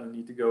 Something's going to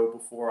need to go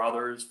before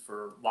others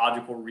for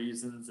logical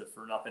reasons, if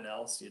for nothing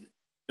else. You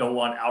don't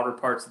want outer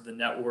parts of the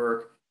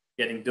network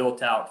getting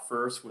built out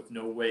first with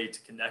no way to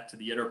connect to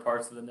the inner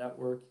parts of the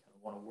network. You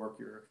want to work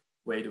your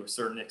way to a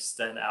certain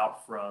extent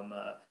out from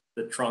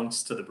the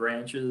trunks to the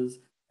branches.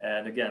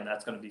 And again,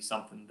 that's going to be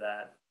something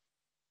that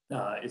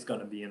is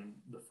going to be in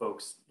the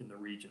folks in the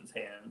region's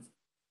hands.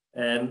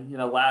 And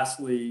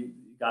lastly,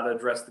 you got to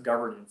address the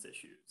governance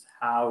issues.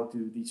 How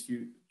do these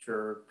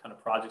future kind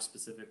of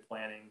project-specific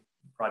planning,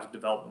 project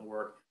development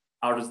work,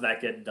 how does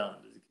that get done?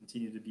 Does it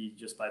continue to be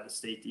just by the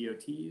state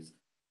DOTs?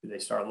 Do they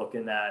start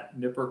looking at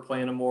MIPIRC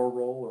playing a more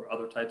role, or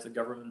other types of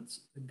governance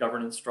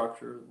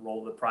structure, role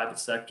of the private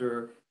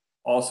sector,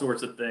 all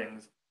sorts of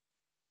things?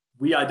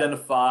 We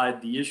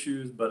identified the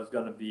issues, but it's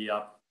going to be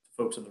up to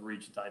folks in the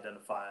region to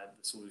identify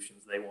the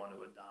solutions they want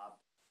to adopt.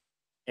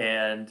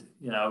 And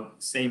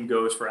same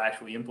goes for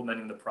actually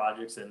implementing the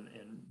projects and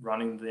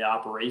running the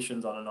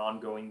operations on an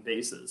ongoing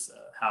basis.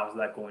 How is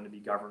that going to be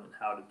governed?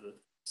 How do the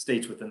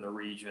states within the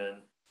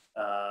region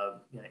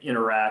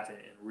interact and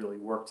really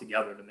work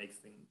together to make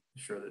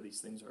sure that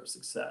these things are a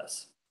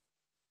success?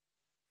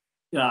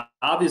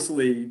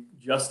 Obviously,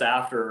 just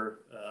after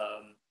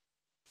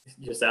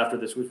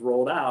this was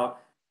rolled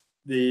out,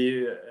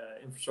 the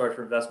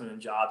Infrastructure Investment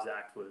and Jobs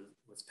Act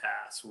was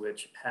passed,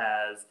 which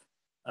has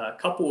a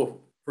couple of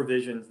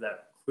provisions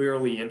that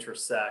clearly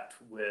intersect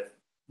with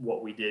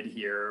what we did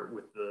here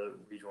with the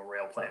regional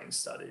rail planning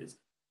studies.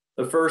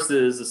 The first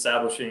is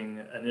establishing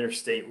an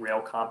interstate rail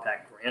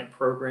compact grant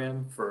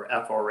program for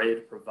FRA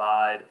to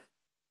provide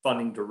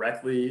funding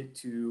directly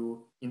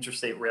to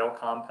interstate rail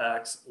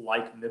compacts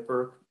like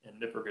MIPIRC. And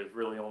MIPIRC is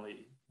really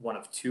only one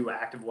of two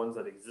active ones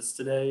that exist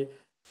today,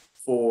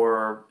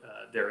 for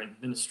their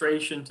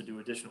administration to do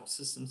additional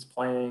systems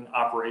planning,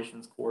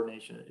 operations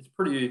coordination. It's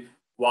pretty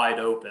wide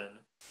open.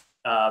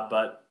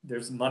 But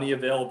there's money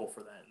available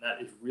for that. And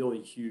that is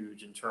really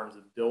huge in terms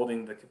of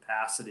building the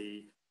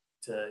capacity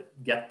to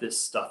get this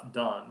stuff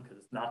done, because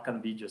it's not going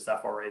to be just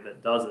FRA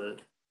that does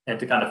it, and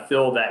to kind of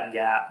fill that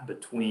gap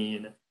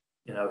between,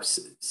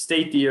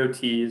 state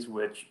DOTs,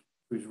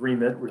 whose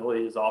remit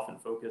really is often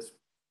focused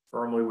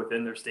firmly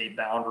within their state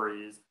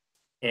boundaries,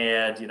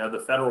 and,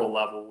 the federal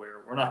level,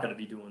 where we're not going to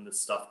be doing this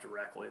stuff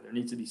directly. There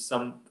needs to be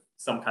some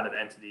kind of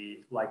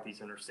entity like these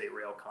interstate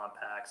rail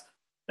compacts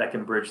that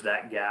can bridge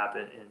that gap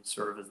and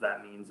serve as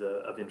that means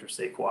of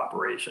interstate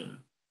cooperation.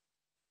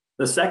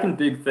 The second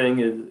big thing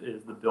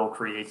is the bill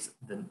creates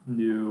the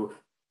new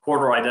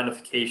corridor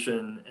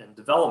identification and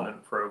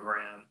development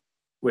program,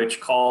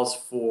 which calls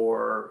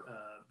for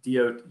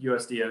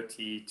US DOT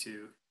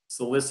to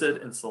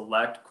solicit and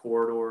select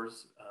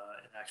corridors,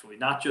 and actually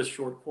not just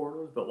short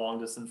corridors, but long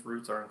distance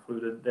routes are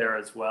included there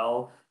as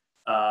well,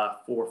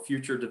 for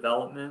future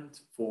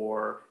development,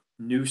 for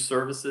new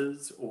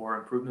services or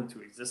improvement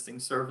to existing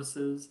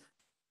services.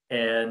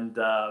 And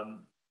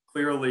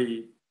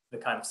clearly, the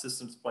kind of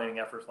systems planning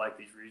efforts like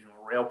these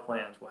regional rail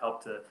plans will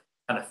help to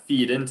kind of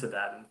feed into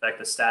that. In fact,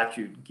 the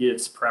statute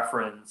gives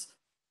preference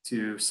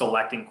to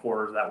selecting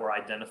corridors that were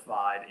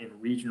identified in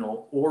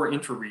regional or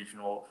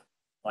interregional,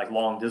 like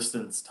long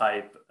distance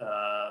type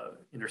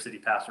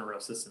intercity passenger rail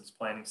systems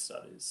planning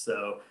studies.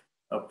 So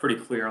a pretty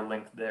clear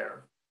link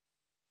there.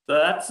 So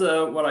that's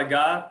what I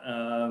got.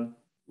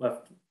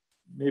 Left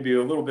maybe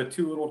a little bit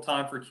too little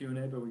time for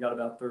Q&A, but we got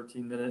about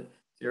 13 minutes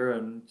here.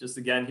 And just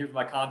again, here's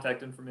my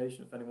contact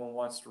information if anyone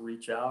wants to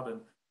reach out.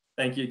 And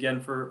thank you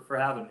again for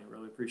having me.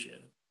 Really appreciate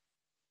it.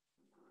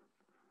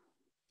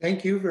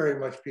 Thank you very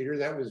much, Peter.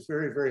 That was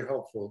very, very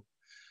helpful.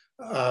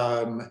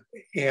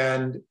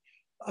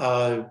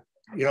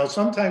 You know,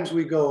 sometimes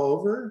we go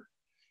over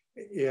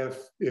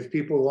if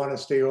people want to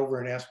stay over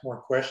and ask more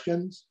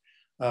questions.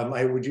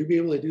 Would you be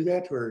able to do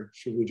that, or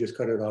should we just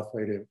cut it off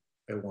right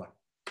at one?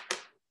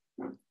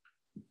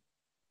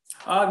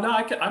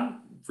 No,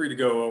 I'm free to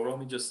go over. Let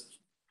me just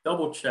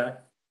double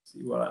check, see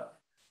what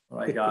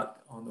I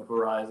got on the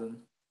horizon.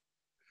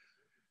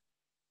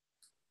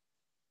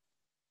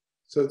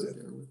 So,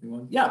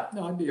 yeah,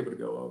 no, I'd be able to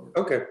go over.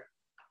 Okay,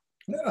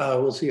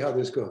 we'll see how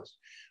this goes.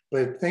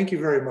 But thank you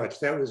very much.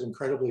 That was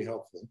incredibly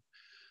helpful.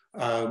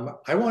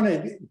 I want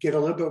to get a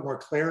little bit more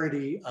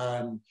clarity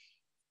on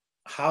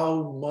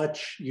how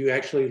much you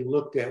actually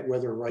looked at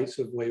whether rights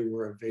of way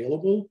were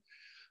available,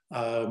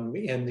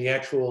 and the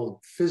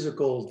actual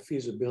physical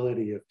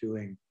feasibility of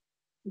doing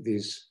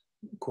these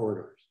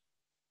corridors.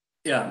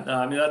 Yeah,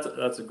 I mean,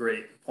 that's a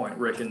great point,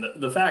 Rick. And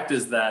the fact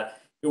is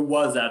that it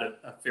was at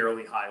a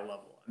fairly high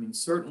level. I mean,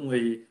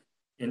 certainly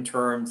in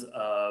terms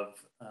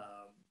of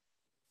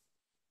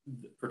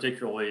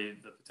particularly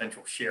the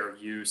potential shared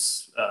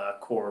use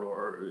corridor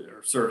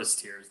or service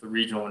tiers, the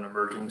regional and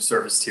emerging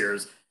service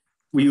tiers,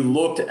 we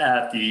looked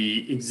at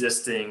the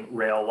existing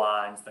rail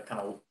lines that kind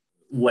of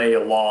lay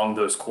along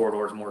those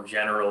corridors more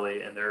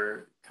generally and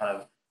their kind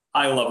of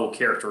high level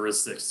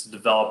characteristics to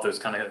develop those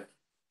kind of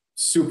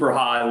super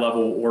high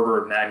level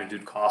order of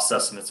magnitude cost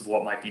estimates of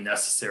what might be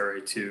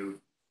necessary to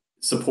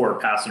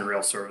support passenger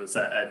rail service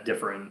at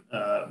different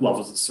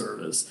levels of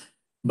service.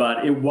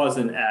 But it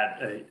wasn't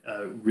at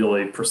a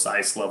really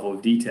precise level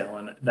of detail.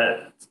 And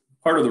that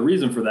part of the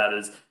reason for that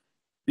is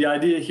the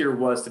idea here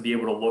was to be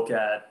able to look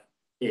at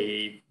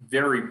a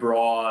very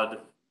broad,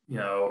 you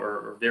know,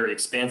 or very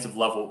expansive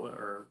level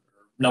or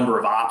number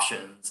of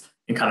options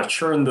and kind of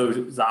churn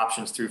those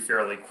options through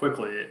fairly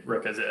quickly,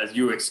 Rick, as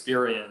you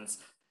experience.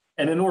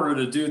 And in order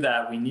to do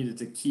that, we needed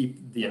to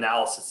keep the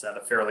analysis at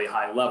a fairly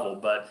high level.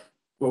 But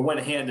what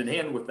went hand in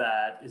hand with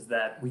that is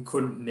that we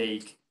couldn't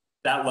make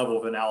that level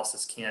of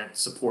analysis can't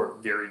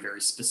support very, very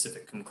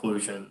specific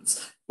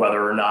conclusions,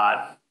 whether or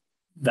not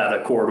that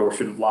a corridor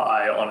should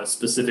lie on a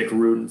specific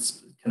route and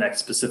connect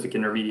specific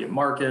intermediate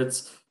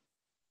markets,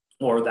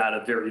 or that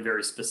a very,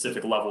 very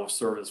specific level of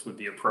service would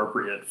be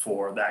appropriate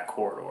for that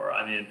corridor.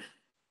 I mean,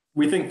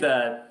 we think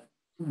that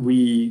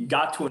we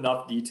got to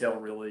enough detail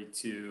really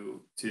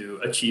to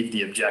achieve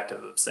the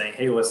objective of saying,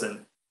 hey,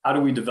 listen, how do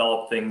we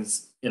develop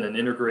things in an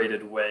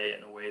integrated way,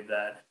 in a way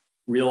that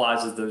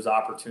realizes those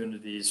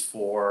opportunities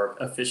for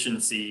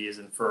efficiencies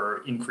and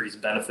for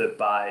increased benefit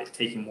by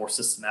taking more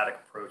systematic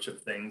approach of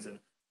things and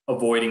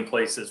avoiding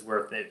places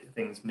where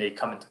things may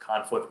come into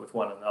conflict with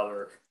one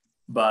another.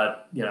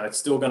 But, you know, it's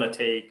still going to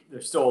take,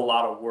 there's still a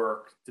lot of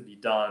work to be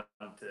done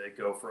to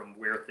go from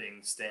where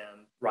things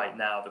stand right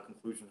now, the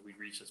conclusions we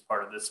reach as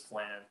part of this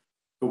plan,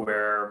 to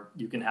where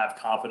you can have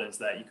confidence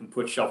that you can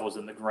put shovels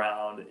in the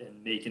ground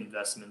and make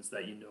investments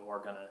that you know are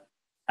going to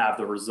have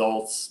the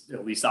results,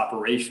 at least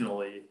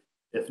operationally,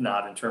 if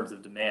not in terms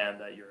of demand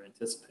that you're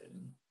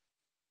anticipating.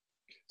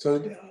 So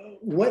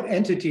what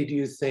entity do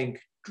you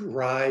think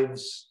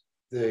drives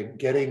the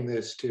getting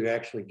this to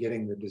actually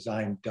getting the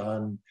design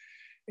done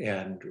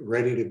and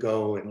ready to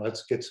go, and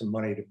let's get some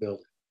money to build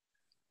it?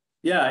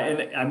 Yeah,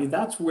 and I mean,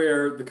 that's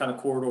where the kind of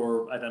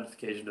corridor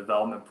identification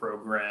development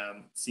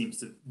program seems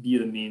to be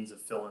the means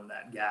of filling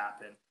that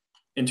gap. And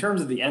in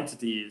terms of the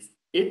entities,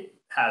 it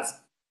has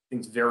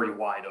things very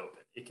wide open.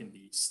 It can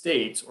be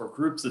states or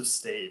groups of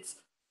states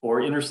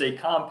or interstate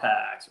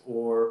compacts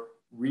or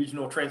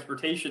regional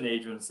transportation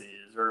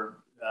agencies or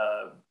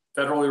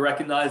federally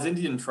recognized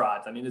Indian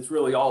tribes. I mean, it's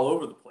really all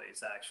over the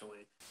place,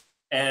 actually.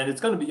 And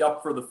it's going to be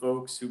up for the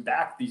folks who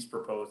back these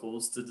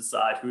proposals to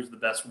decide who's the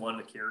best one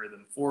to carry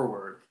them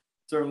forward.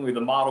 Certainly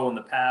the model in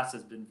the past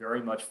has been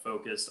very much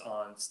focused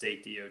on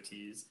state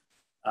DOTs.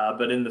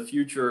 But in the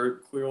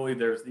future, clearly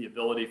there's the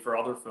ability for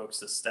other folks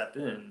to step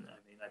in. I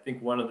mean, I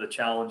think one of the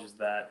challenges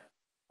that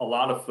a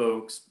lot of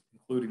folks,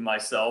 including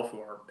myself, who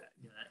are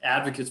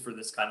advocates for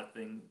this kind of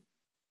thing,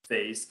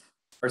 face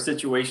are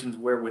situations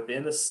where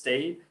within a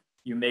state,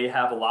 you may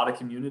have a lot of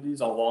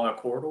communities along a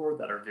corridor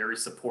that are very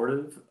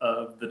supportive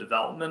of the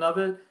development of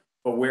it,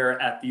 but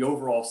where at the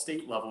overall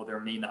state level, there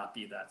may not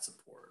be that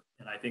support.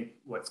 And I think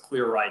what's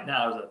clear right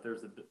now is that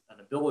there's an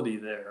ability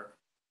there,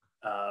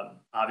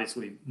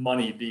 obviously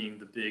money being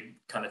the big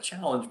kind of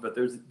challenge, but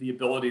there's the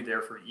ability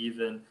there for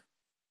even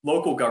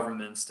local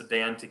governments to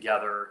band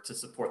together to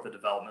support the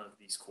development of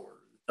these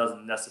corridors. It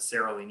doesn't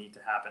necessarily need to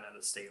happen at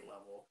a state level.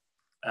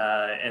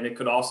 And it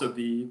could also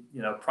be,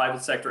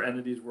 private sector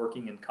entities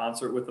working in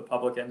concert with the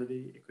public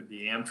entity. It could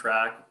be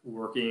Amtrak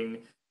working,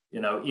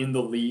 in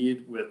the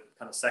lead with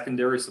kind of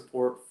secondary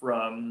support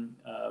from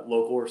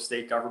local or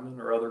state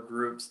government or other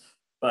groups.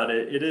 But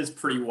it is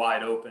pretty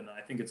wide open.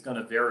 I think it's going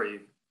to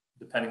vary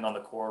depending on the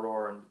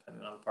corridor and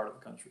depending on the part of the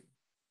country.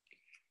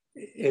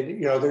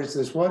 And, there's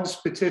this one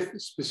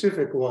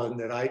specific one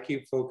that I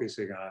keep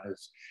focusing on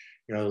is,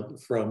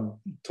 from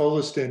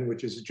Tolleson,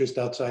 which is just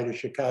outside of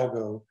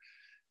Chicago,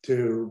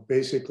 to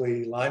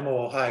basically Lima,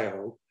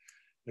 Ohio.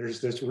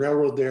 There's this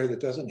railroad there that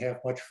doesn't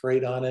have much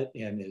freight on it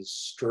and is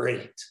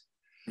straight.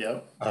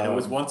 Yep, it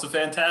was once a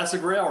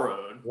fantastic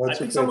railroad. I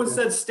think someone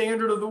said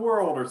standard of the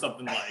world or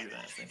something like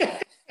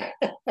that.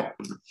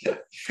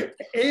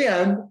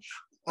 And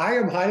I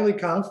am highly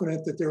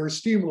confident that there were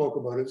steam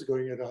locomotives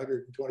going at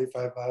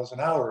 125 miles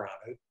an hour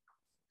on it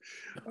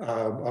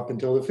up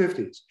until the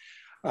 50s.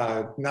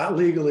 Not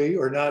legally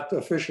or not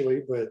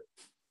officially, but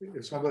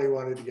if somebody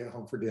wanted to get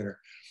home for dinner.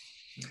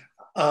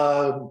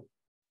 But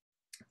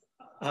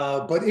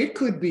it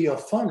could be a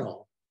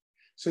funnel.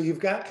 So you've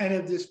got kind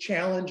of this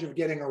challenge of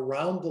getting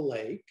around the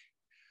lake.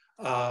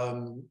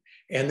 And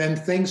then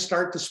things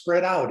start to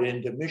spread out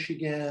into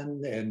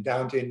Michigan and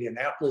down to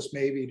Indianapolis,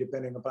 maybe,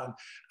 depending upon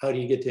how do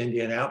you get to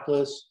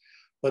Indianapolis.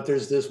 But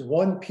there's this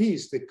one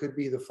piece that could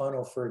be the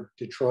funnel for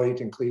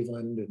Detroit and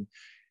Cleveland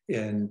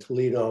and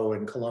Toledo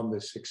and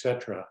Columbus, et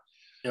cetera.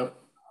 Yep.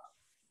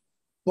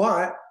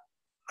 But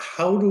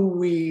how do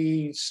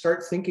we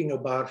start thinking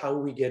about how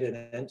we get an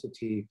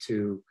entity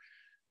to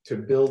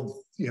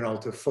build,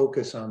 to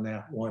focus on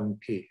that one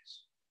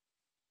piece?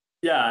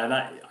 Yeah, and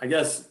I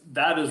guess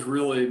that is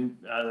really,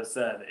 as I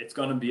said, it's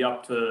going to be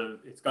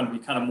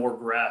kind of more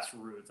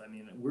grassroots. I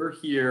mean, we're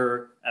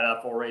here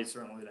at FRA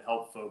certainly to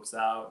help folks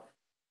out.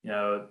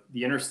 The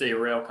Interstate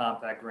Rail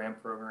Compact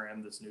Grant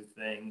Program, this new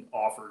thing,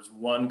 offers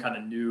one kind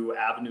of new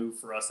avenue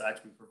for us to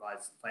actually provide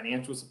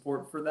financial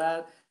support for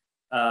that.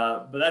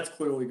 But that's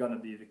clearly going to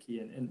be the key.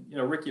 And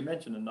Rick, you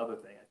mentioned another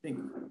thing. I think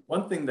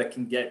one thing that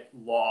can get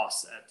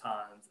lost at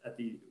times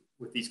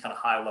with these kind of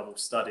high level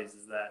studies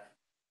is that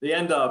they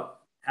end up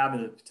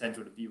having the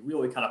potential to be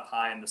really kind of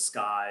pie in the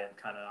sky and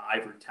kind of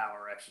ivory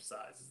tower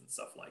exercises and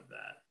stuff like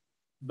that.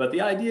 But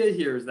the idea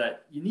here is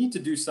that you need to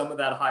do some of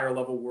that higher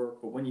level work.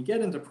 But when you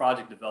get into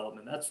project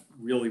development, that's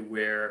really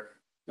where,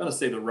 I'm going to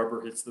say the rubber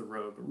hits the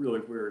road, but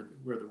really where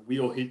the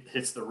wheel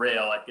hits the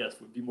rail, I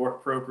guess would be more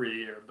appropriate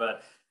here.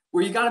 But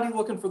where you got to be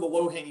looking for the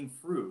low-hanging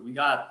fruit. We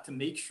got to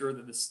make sure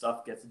that this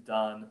stuff gets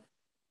done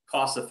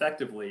cost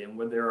effectively. And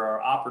when there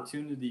are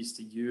opportunities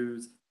to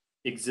use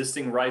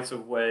existing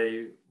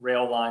rights-of-way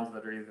rail lines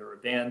that are either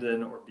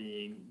abandoned or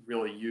being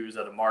really used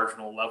at a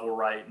marginal level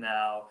right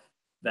now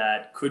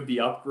that could be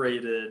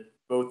upgraded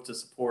both to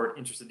support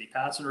intercity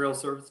passenger rail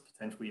service,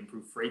 potentially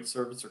improve freight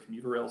service or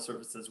commuter rail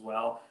service as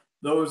well.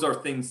 Those are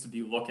things to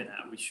be looking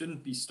at. We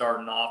shouldn't be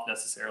starting off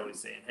necessarily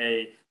saying,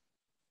 hey,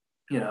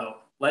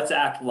 let's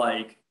act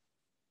like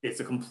it's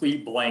a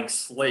complete blank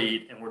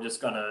slate and we're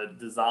just going to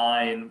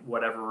design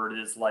whatever it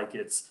is like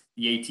it's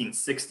the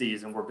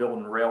 1860s and we're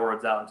building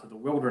railroads out into the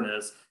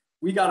wilderness.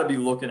 We got to be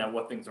looking at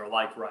what things are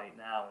like right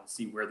now and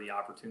see where the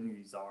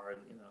opportunities are.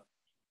 And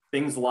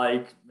things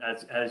like,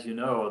 as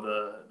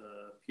the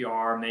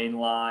PR main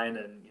line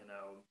and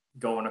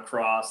going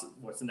across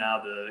what's now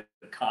the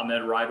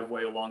ComEd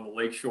right-of-way along the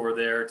lakeshore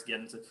there to get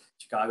into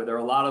Chicago. There are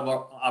a lot of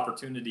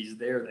opportunities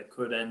there that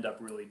could end up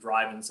really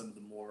driving some of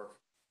the more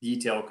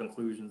detailed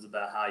conclusions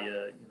about how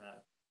you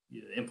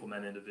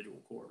implement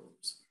individual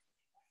corridors.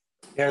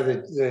 Yeah,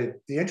 the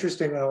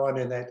interesting one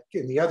in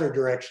the other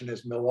direction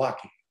is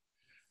Milwaukee,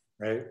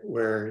 right?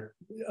 Where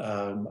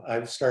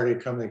I've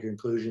started coming to the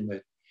conclusion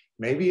that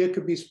maybe it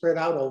could be spread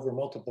out over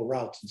multiple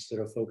routes instead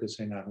of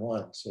focusing on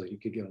one, so you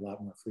could get a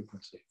lot more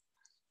frequency.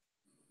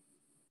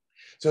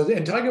 So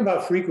in talking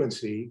about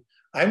frequency,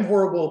 I'm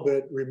horrible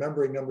at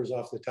remembering numbers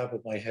off the top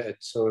of my head,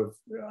 so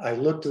I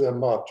looked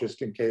them up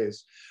just in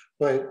case.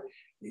 But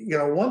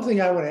one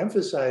thing I want to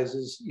emphasize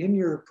is in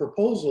your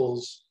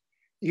proposals,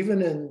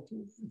 even in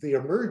the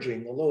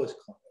emerging, the lowest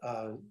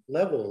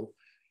level,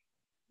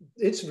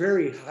 it's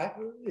very high.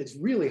 It's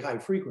really high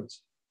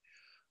frequency.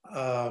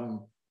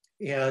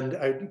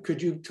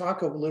 Could you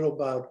talk a little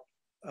about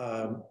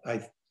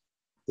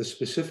the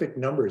specific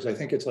numbers? I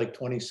think it's like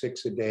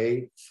 26 a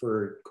day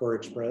for Core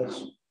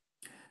Express.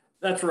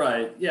 That's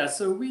right. Yeah.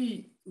 So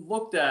we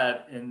looked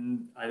at,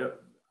 and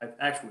I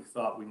actually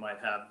thought we might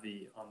have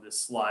on this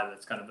slide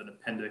that's kind of an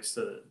appendix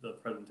to the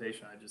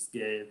presentation I just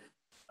gave.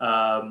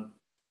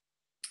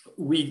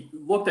 We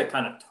looked at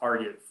kind of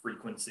target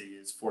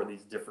frequencies for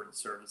these different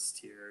service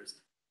tiers.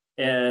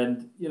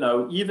 And,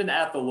 even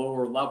at the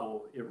lower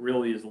level, it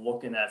really is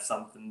looking at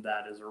something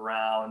that is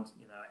around,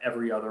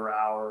 every other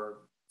hour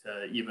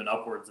to even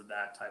upwards of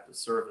that type of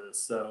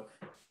service. So,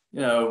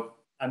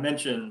 I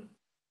mentioned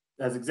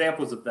as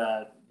examples of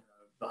that,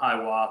 the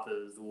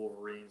Hiawatha's, the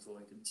Wolverines, the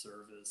Lincoln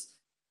service.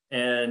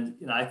 And,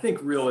 I think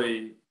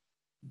really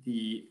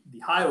the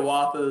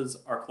Hiawatha's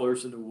are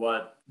closer to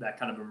what that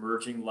kind of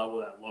emerging level,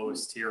 that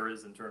lowest tier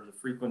is in terms of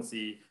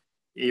frequency,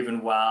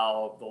 even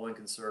while the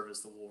Lincoln service,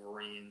 the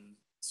Wolverine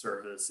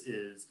service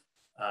is,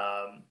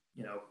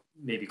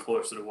 maybe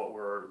closer to what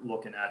we're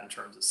looking at in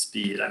terms of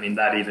speed. I mean,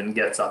 that even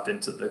gets up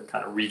into the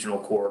kind of regional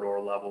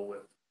corridor level with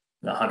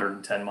the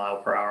 110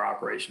 mile per hour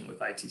operation with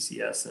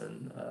ITCS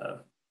and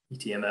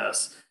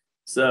ETMS.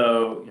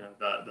 So,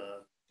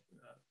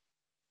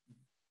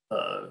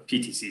 the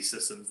PTC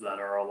systems that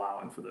are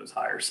allowing for those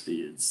higher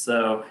speeds.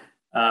 So,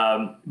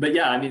 but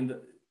yeah, I mean,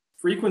 the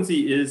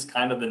frequency is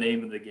kind of the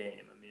name of the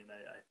game. I mean,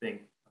 I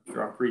think, I'm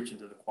sure I'm preaching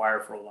to the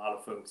choir for a lot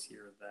of folks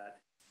here that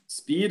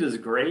speed is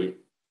great,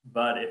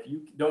 but if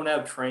you don't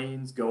have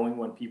trains going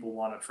when people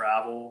want to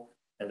travel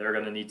and they're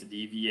going to need to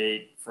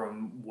deviate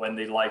from when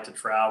they like to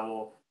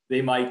travel,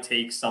 they might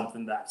take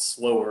something that's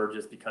slower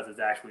just because it's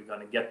actually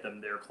going to get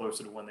them there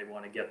closer to when they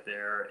want to get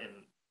there and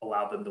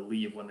allow them to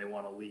leave when they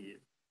want to leave.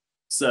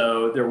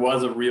 So there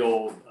was a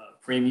real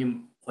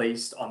premium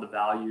placed on the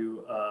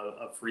value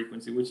of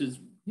frequency, which is,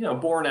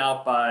 borne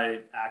out by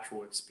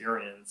actual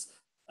experience,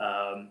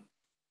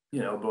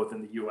 both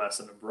in the US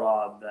and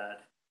abroad,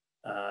 that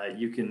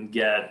you can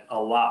get a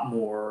lot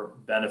more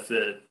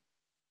benefit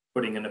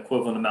putting an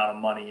equivalent amount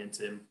of money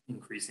into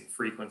increasing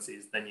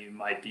frequencies than you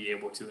might be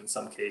able to in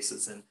some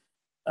cases in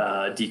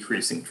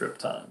decreasing trip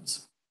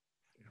times.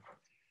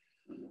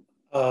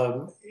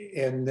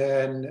 And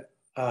then,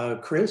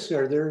 Chris,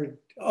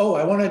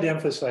 I wanted to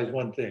emphasize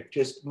one thing,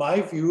 just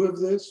my view of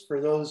this for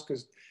those,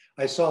 because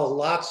I saw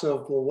lots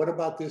of, well, what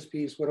about this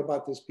piece? What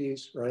about this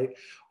piece, right?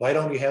 Why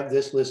don't you have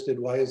this listed?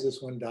 Why is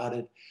this one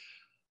dotted?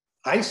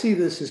 I see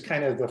this as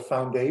kind of the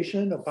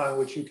foundation upon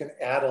which you can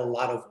add a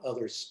lot of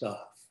other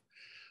stuff.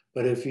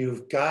 But if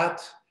you've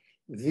got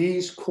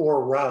these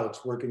core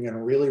routes working in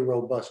a really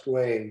robust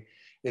way,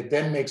 it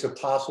then makes it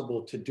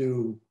possible to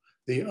do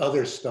the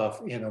other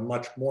stuff in a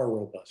much more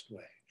robust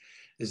way.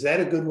 Is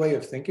that a good way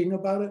of thinking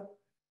about it?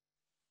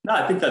 No,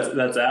 I think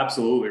that's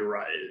absolutely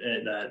right.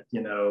 And that,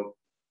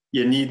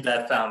 you need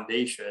that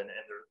foundation. And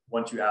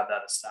once you have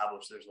that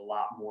established, there's a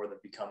lot more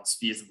that becomes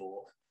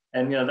feasible.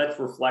 And, that's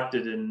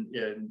reflected in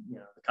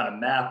the kind of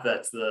map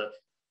that's the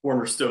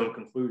cornerstone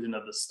conclusion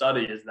of the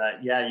study is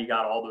that, yeah, you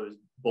got all those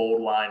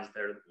bold lines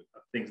there,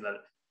 things that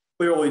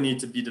clearly need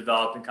to be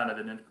developed in kind of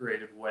an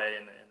integrated way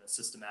and in a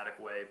systematic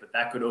way. But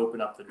that could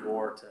open up the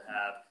door to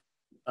have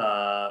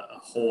a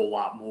whole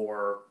lot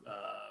more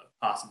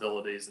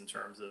possibilities in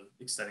terms of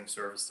extending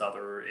service to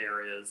other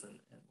areas and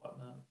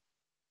whatnot.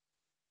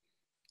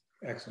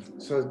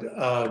 Excellent.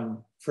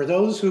 So for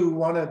those who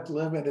want to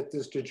limit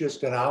this to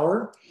just an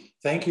hour,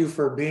 thank you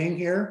for being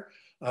here.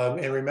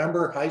 And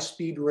remember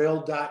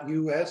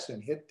highspeedrail.us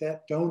and hit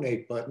that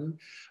donate button.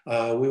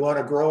 We want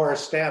to grow our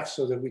staff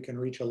so that we can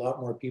reach a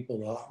lot more people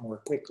a lot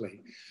more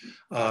quickly.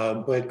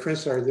 But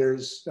Chris, are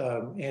there's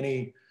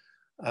any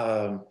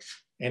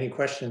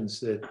questions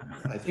that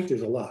I think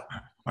there's a lot?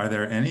 Are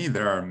there any?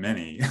 There are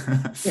many. I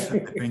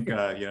think,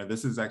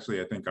 this is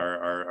actually, I think,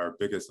 our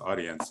biggest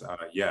audience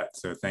yet.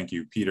 So thank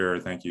you, Peter.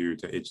 Thank you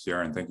to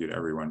HCR, and thank you to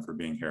everyone for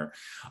being here.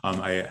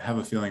 I have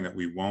a feeling that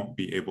we won't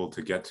be able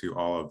to get to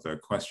all of the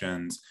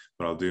questions,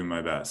 but I'll do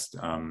my best.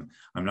 I'm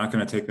not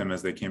going to take them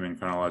as they came in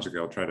chronologically.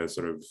 I'll try to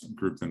sort of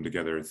group them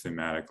together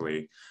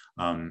thematically.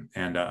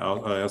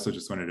 I also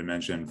just wanted to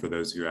mention, for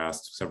those who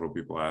asked, several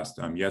people asked,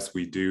 yes,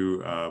 we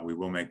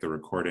will make the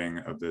recording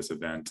of this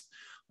event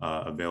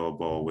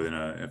available within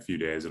a few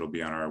days. It'll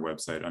be on our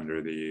website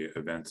under the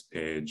events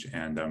page.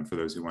 And for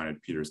those who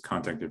wanted Peter's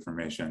contact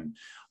information,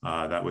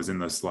 that was in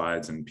those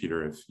slides. And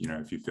Peter, if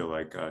you feel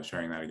like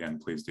sharing that again,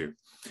 please do.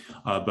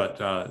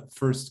 But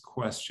first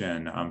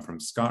question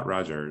from Scott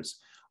Rogers.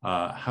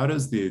 How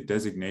does the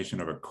designation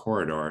of a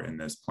corridor in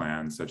this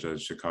plan, such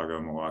as Chicago,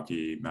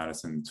 Milwaukee,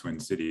 Madison, Twin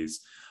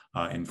Cities,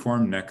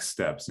 inform next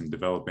steps in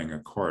developing a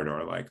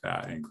corridor like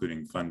that,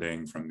 including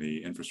funding from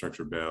the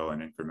infrastructure bill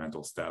and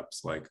incremental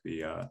steps like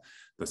the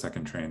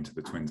second train to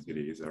the Twin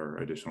Cities or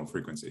additional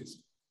frequencies?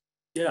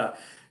 Yeah,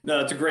 no,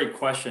 that's a great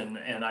question.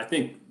 And I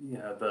think,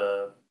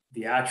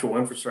 the actual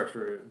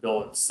infrastructure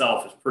bill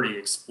itself is pretty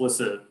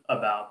explicit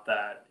about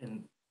that,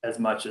 in as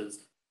much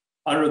as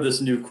under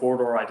this new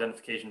corridor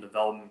identification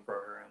development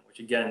program, which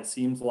again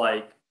seems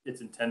like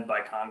it's intended by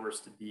Congress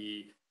to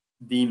be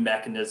the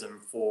mechanism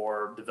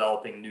for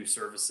developing new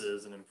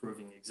services and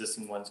improving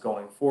existing ones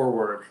going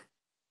forward.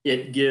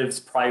 It gives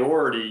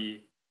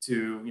priority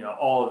to,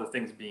 all of the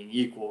things being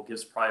equal,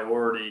 gives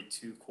priority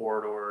to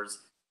corridors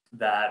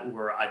that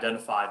were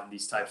identified in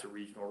these types of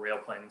regional rail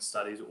planning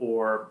studies,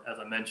 or, as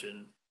I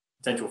mentioned,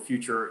 potential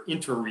future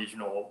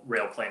interregional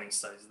rail planning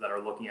studies that are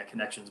looking at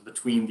connections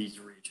between these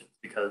regions,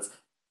 because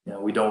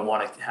we don't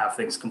want to have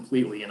things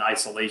completely in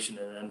isolation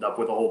and end up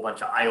with a whole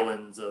bunch of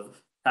islands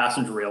of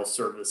passenger rail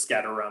service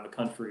scattered around the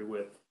country,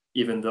 with,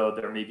 even though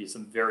there may be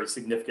some very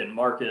significant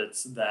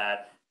markets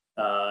that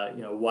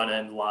one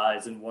end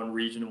lies in one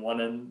region and one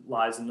end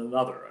lies in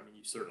another. I mean,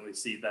 you certainly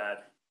see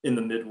that in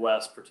the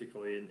Midwest,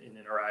 particularly in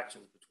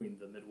interactions between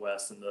the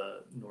Midwest and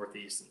the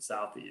Northeast and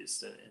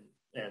Southeast,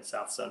 and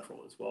South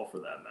Central as well, for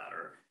that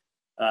matter.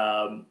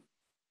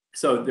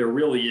 So there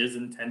really is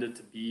intended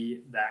to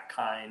be that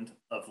kind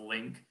of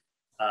link,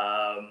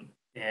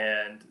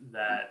 and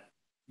that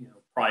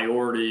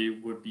priority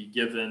would be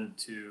given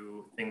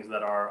to things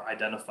that are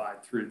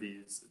identified through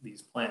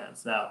these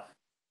plans. Now,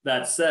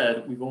 that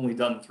said, we've only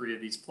done 3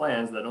 of these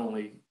plans that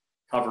only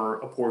cover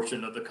a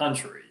portion of the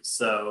country.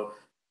 So,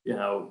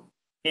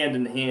 hand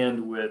in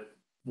hand with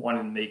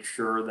wanting to make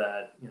sure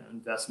that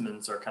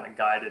investments are kind of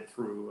guided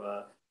through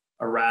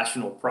a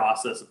rational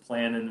process of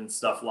planning and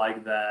stuff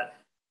like that,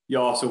 you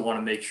also want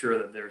to make sure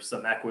that there's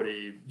some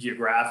equity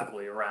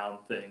geographically around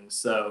things.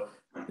 So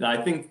I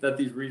think that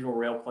these regional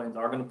rail plans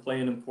are going to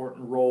play an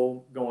important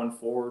role going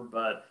forward,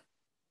 but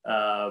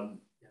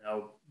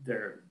they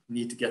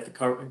need to get the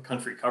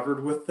country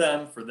covered with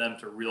them for them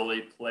to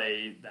really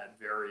play that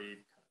very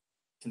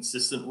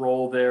consistent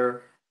role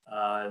there.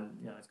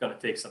 It's going to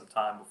take some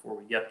time before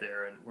we get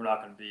there, and we're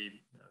not going to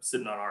be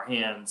sitting on our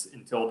hands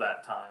until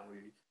that time.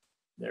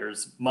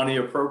 There's money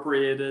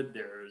appropriated,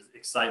 there's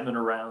excitement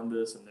around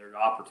this, and there's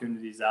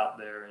opportunities out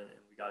there, and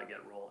we got to get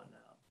rolling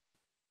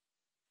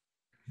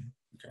now.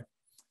 Okay,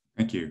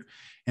 thank you.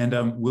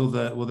 And will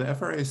the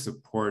FRA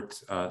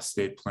support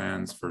state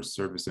plans for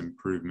service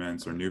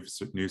improvements or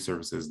new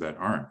services that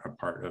aren't a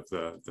part of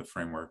the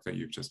framework that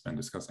you've just been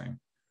discussing?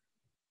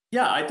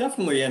 Yeah, I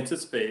definitely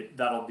anticipate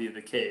that'll be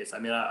the case. I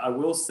mean, I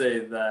will say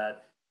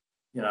that,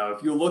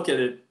 if you look at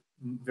it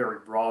very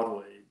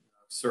broadly,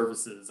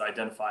 services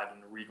identified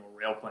in the regional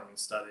rail planning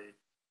study,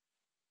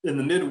 in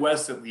the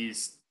Midwest at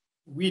least,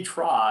 we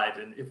tried,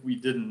 and if we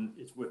didn't,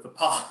 it's with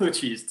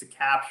apologies, to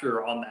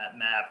capture on that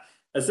map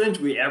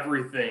essentially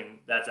everything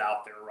that's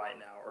out there right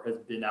now or has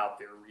been out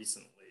there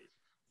recently.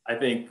 I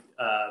think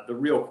the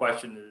real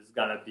question is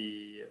going to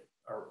be,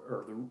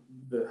 or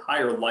the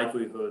higher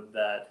likelihood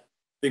that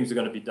things are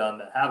going to be done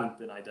that haven't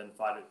been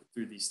identified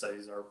through these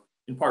studies are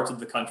in parts of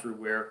the country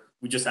where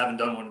we just haven't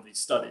done one of these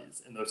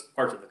studies. And those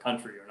parts of the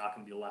country are not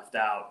going to be left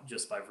out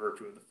just by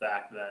virtue of the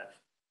fact that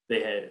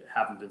they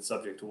haven't been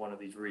subject to one of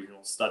these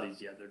regional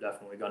studies yet. They're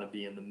definitely going to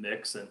be in the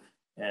mix.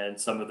 And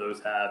some of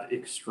those have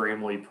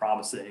extremely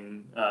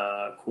promising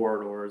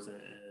corridors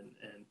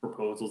and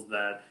proposals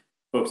that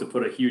folks have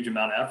put a huge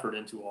amount of effort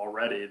into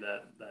already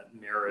that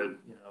merit,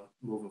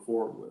 moving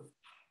forward with.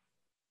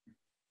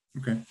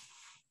 Okay.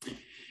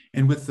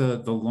 And with the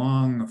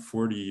long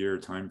 40-year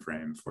time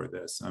frame for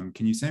this,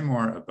 can you say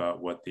more about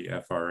what the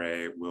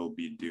FRA will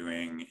be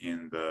doing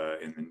in the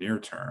near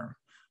term,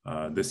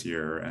 this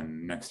year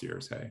and next year,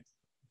 say?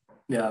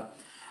 Yeah,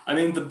 I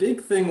mean, the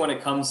big thing when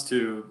it comes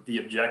to the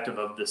objective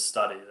of this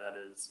study, that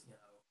is,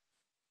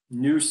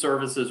 new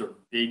services or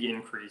big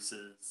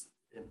increases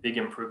and big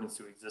improvements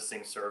to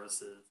existing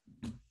services.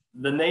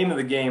 The name of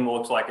the game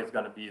looks like it's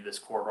going to be this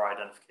corridor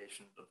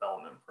identification and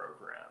development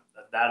program.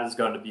 That is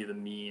going to be the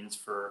means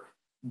for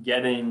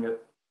getting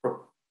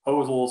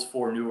proposals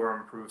for new or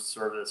improved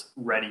service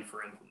ready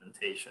for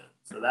implementation.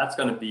 So that's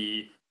going to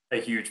be a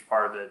huge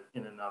part of it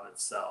in and of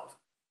itself.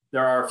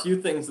 There are a few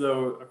things,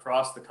 though,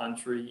 across the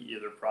country,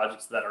 either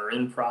projects that are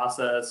in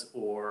process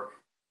or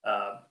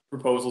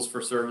proposals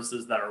for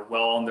services that are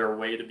well on their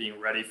way to being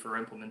ready for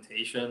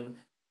implementation,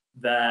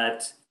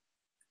 that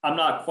I'm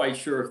not quite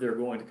sure if they're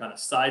going to kind of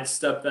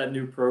sidestep that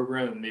new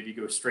program and maybe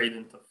go straight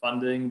into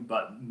funding,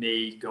 but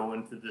may go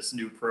into this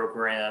new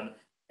program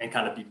and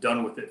kind of be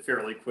done with it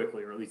fairly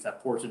quickly, or at least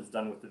that portion is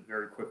done with it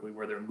very quickly,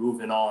 where they're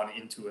moving on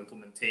into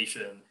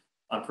implementation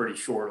on pretty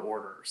short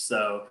order.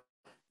 So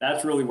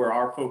that's really where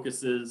our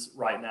focus is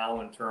right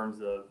now in terms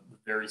of the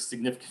very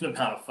significant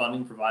amount of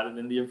funding provided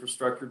in the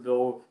infrastructure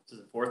bill to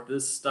support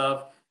this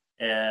stuff.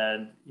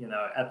 And,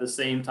 at the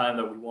same time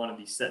that we want to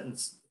be setting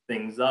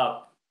things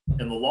up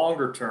in the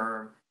longer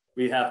term,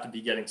 we have to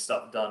be getting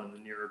stuff done in the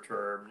nearer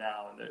term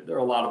now. And there are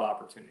a lot of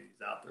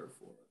opportunities out there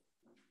for it.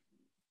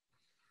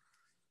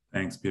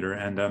 Thanks, Peter.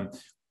 And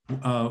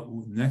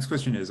next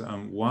question is,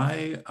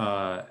 why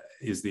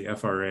is the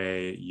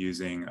FRA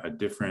using a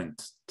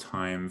different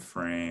time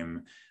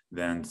frame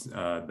than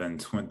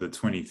the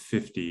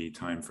 2050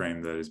 time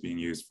frame that is being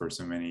used for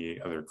so many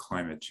other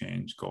climate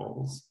change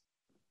goals?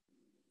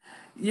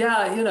 Yeah,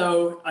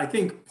 I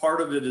think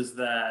part of it is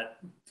that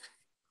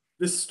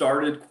this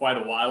started quite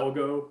a while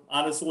ago,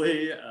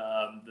 honestly.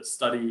 The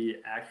study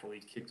actually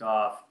kicked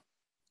off,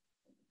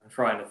 I'm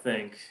trying to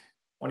think,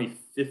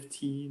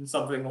 2015,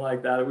 something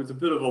like that. It was a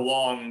bit of a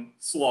long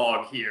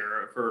slog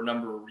here for a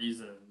number of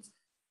reasons.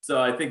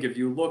 So I think if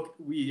you look,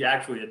 we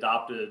actually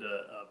adopted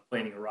a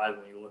planning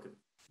horizon when you look at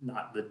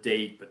not the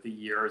date, but the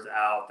years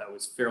out, that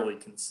was fairly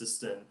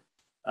consistent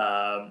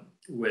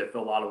with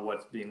a lot of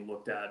what's being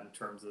looked at in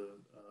terms of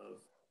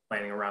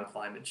planning around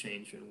climate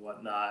change and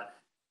whatnot.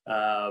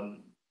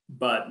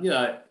 But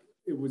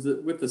it was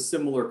with a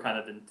similar kind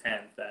of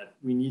intent that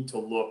we need to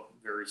look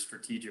very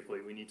strategically.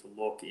 We need to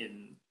look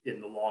in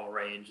the long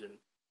range and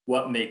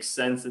what makes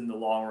sense in the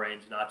long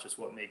range, not just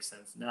what makes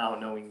sense now,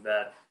 knowing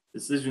that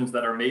decisions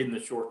that are made in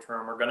the short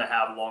term are going to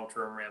have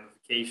long-term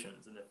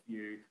ramifications. And if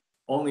you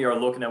only are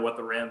looking at what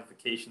the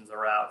ramifications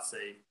are out,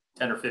 say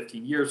 10 or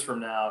 15 years from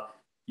now,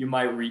 you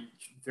might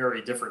reach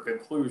very different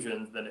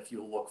conclusions than if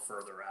you look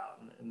further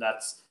out. And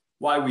that's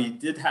why we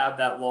did have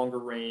that longer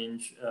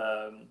range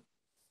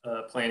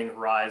planning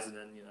horizon,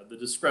 and the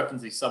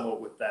discrepancy somewhat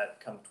with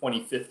that kind of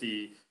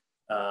 2050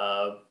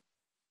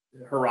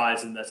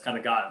 horizon that's kind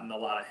of gotten a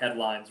lot of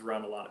headlines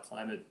around a lot of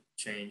climate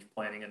change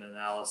planning and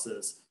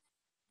analysis.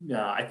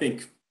 I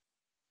think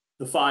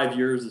the 5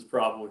 years is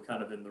probably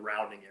kind of in the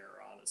rounding error,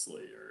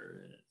 honestly,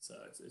 or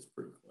it's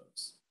pretty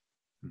close.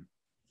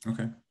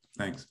 Okay,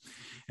 thanks.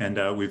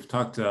 And we've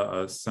talked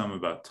some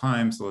about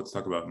time, so let's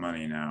talk about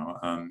money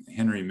now.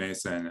 Henry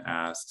Mason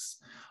asks,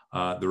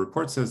 the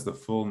report says the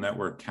full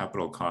network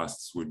capital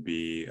costs would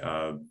be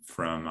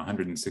from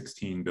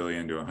 116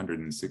 billion to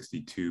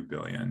 162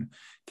 billion.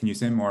 Can you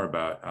say more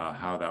about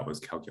how that was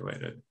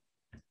calculated?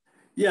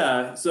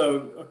 Yeah,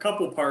 so a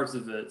couple parts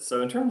of it.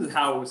 So in terms of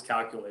how it was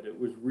calculated, it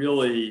was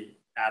really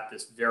at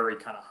this very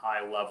kind of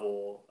high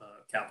level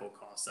capital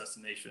cost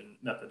estimation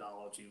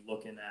methodology,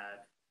 looking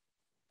at,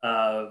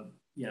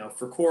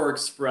 for Core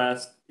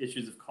Express,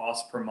 issues of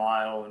cost per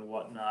mile and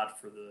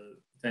whatnot for the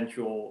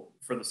potential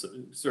for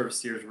the service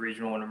tiers,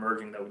 regional and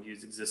emerging, that would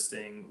use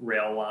existing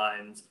rail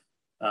lines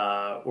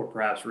or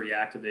perhaps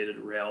reactivated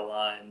rail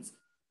lines,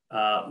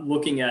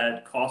 looking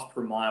at cost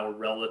per mile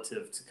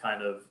relative to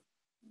kind of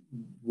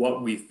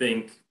what we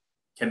think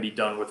can be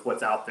done with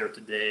what's out there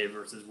today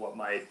versus what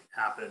might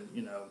happen,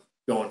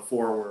 going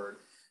forward.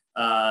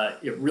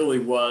 It really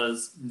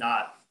was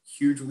not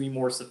hugely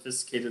more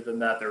sophisticated than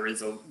that. There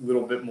is a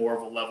little bit more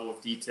of a level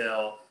of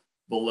detail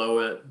below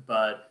it,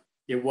 but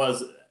it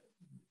was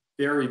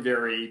very,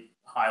 very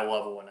high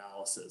level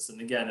analysis.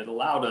 And again, it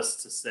allowed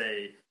us to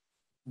say,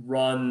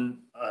 run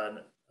an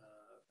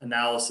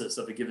analysis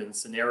of a given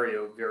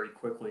scenario very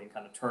quickly and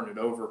kind of turn it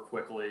over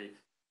quickly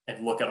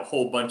and look at a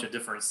whole bunch of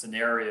different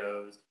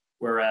scenarios.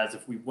 Whereas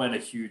if we went a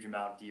huge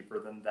amount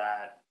deeper than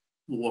that,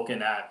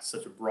 looking at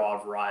such a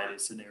broad variety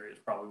of scenarios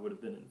probably would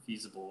have been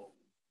infeasible.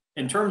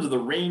 In terms of the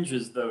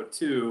ranges, though,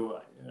 too,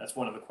 that's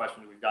one of the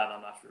questions we've gotten.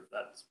 I'm not sure if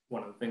that's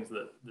one of the things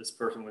that this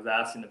person was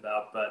asking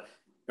about, but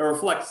it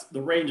reflects,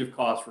 the range of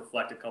costs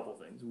reflect a couple of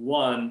things.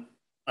 One,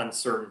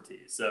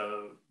 uncertainty.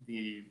 So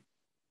the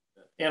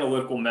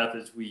analytical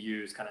methods we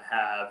use kind of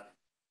have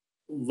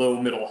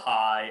low, middle,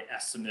 high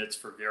estimates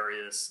for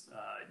various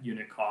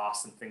unit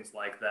costs and things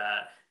like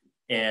that.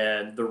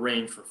 And the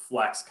range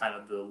reflects kind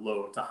of the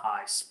low to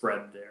high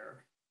spread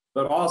there.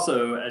 But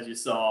also, as you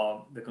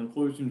saw, the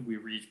conclusions we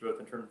reached, both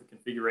in terms of the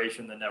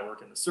configuration, the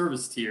network, and the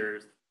service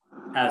tiers,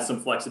 has some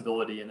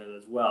flexibility in it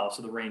as well.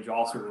 So the range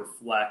also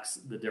reflects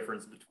the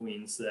difference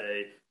between,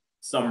 say,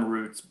 some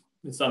routes,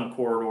 some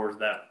corridors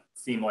that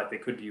seem like they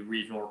could be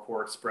regional or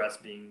Core Express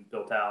being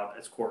built out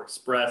as Core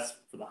Express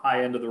for the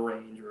high end of the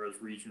range or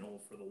as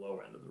regional for the low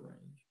end of the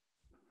range.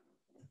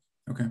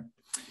 Okay.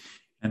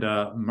 And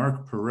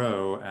Mark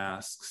Perot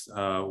asks,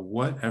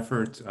 what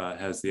effort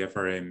has the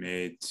FRA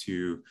made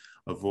to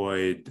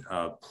avoid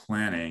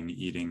planning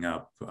eating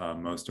up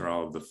most or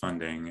all of the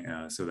funding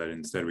so that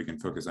instead we can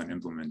focus on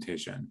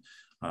implementation?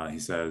 He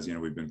says,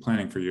 we've been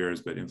planning for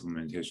years, but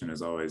implementation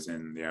is always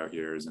in the out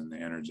years, and the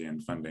energy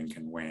and funding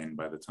can wane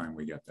by the time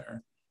we get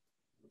there.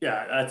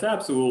 Yeah, that's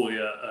absolutely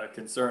a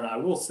concern. I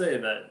will say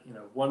that,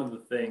 one of the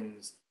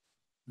things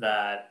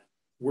that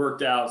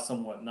worked out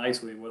somewhat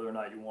nicely, whether or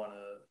not you want to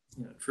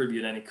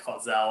attribute any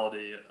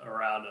causality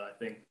around it, I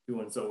think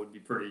doing so would be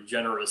pretty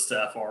generous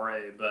to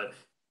FRA. But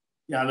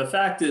yeah, the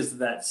fact is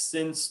that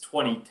since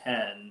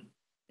 2010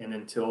 and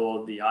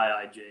until the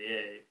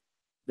IIJA,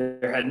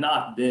 there had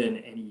not been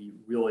any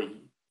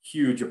really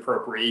huge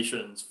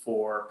appropriations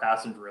for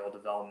passenger rail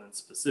development,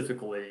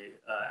 specifically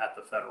at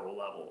the federal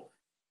level.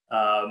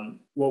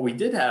 What we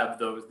did have,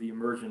 though, is the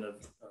immersion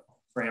of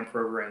grant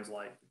programs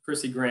like the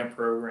Chrissy Grant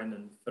Program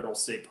and Federal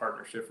State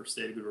Partnership for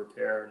State of Good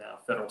Repair, now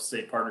Federal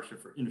State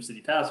Partnership for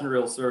Intercity Passenger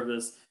Rail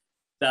Service,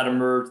 that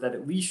emerged, that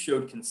at least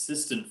showed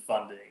consistent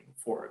funding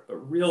for it. But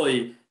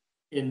really,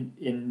 in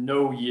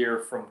no year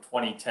from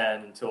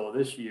 2010 until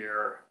this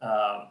year,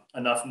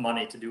 enough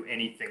money to do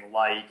anything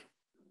like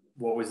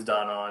what was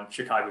done on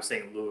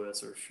Chicago-St.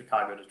 Louis or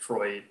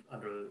Chicago-Detroit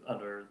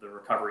under the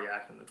Recovery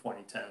Act and the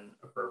 2010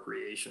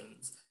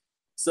 appropriations.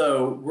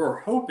 So we're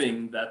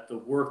hoping that the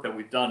work that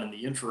we've done in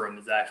the interim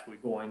is actually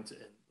going to,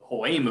 and the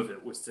whole aim of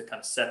it was to kind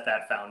of set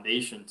that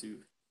foundation to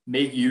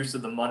make use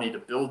of the money to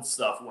build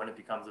stuff when it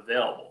becomes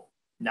available.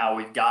 Now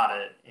we've got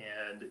it,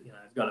 and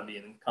it's going to be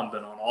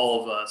incumbent on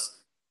all of us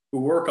who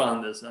work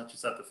on this, not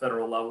just at the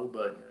federal level,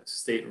 but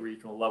state and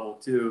regional level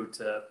too,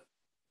 to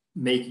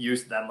make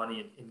use of that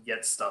money and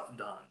get stuff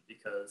done,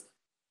 because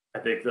I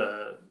think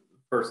the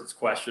person's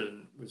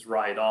question was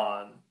right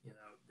on. You know,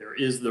 there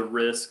is the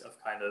risk of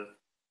kind of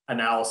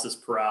analysis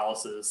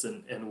paralysis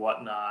and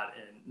whatnot,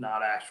 and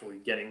not actually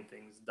getting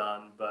things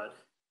done. But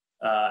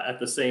at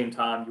the same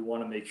time, you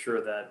want to make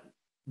sure that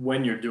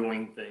when you're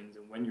doing things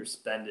and when you're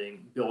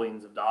spending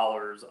billions of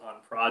dollars on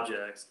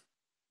projects,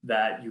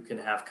 that you can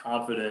have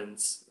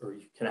confidence, or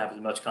you can have as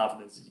much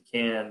confidence as you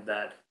can,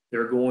 that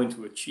they're going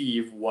to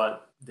achieve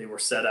what they were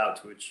set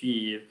out to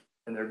achieve,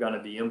 and they're going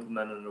to be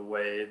implemented in a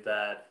way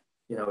that,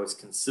 you know, is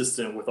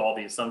consistent with all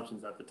the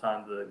assumptions at the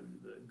time the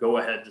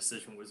go-ahead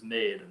decision was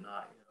made, and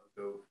not,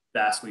 you know, go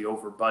vastly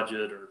over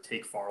budget or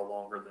take far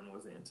longer than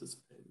was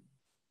anticipated.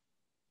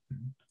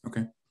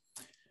 Okay.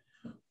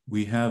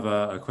 We have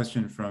a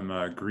question from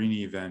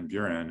Greenie Van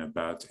Buren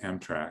about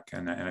Amtrak,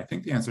 and I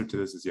think the answer to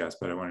this is yes,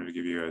 but I wanted to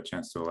give you a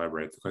chance to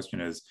elaborate. The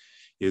question is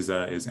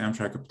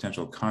Amtrak a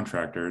potential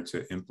contractor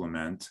to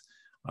implement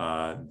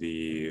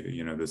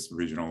this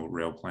regional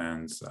rail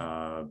plan's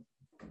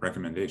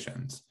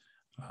recommendations?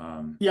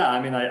 Yeah,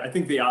 I mean, I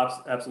think they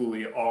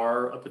absolutely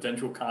are a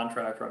potential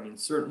contractor. I mean,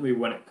 certainly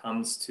when it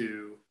comes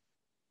to,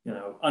 you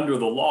know, under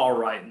the law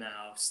right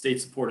now,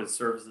 state-supported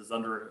services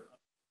under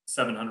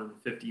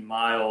 750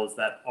 miles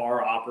that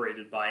are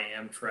operated by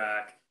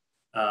Amtrak,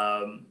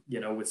 you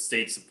know, with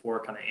state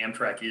support, kind of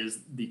Amtrak is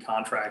the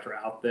contractor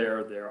out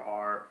there. There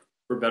are,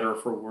 for better or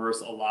for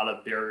worse, a lot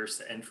of barriers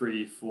to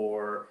entry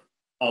for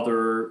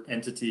other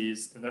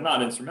entities, and they're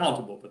not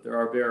insurmountable, but there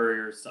are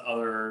barriers to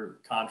other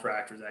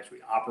contractors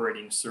actually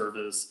operating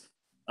service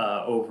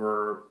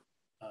over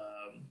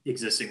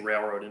existing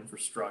railroad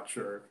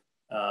infrastructure,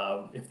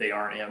 if they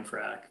aren't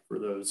Amtrak, for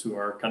those who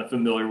are kind of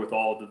familiar with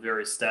all of the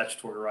various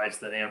statutory rights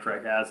that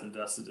Amtrak has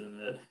invested in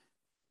it.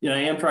 You know,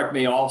 Amtrak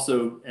may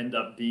also end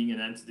up being an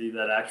entity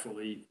that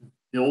actually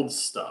builds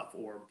stuff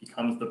or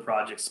becomes the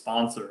project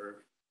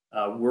sponsor,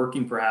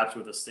 working perhaps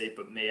with a state,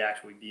 but may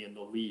actually be in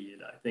the lead.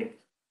 I think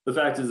the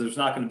fact is there's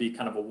not going to be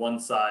kind of a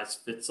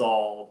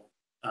one-size-fits-all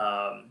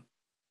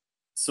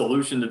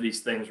solution to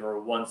these things, or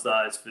a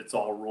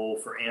one-size-fits-all role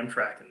for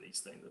Amtrak in these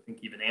things. I think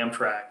even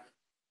Amtrak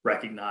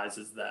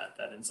recognizes that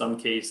in some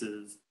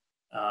cases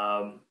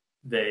a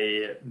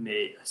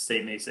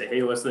state may say,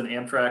 hey, listen,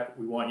 Amtrak,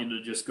 we want you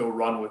to just go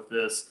run with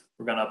this.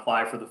 We're going to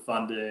apply for the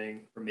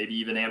funding, or maybe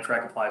even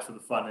Amtrak applies for the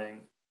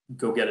funding,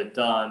 go get it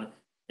done.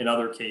 In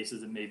other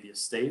cases, it may be a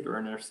state or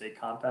an interstate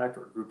compact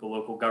or a group of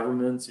local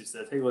governments who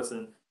says, hey,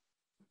 listen,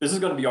 this is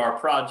going to be our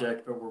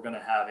project, but we're going to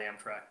have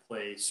Amtrak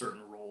play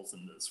certain roles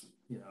in this,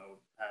 you know,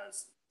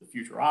 as the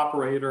future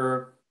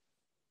operator,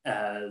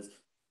 as,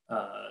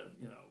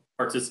 you know,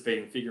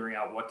 participating, figuring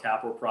out what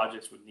capital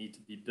projects would need to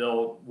be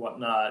built,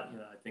 whatnot. You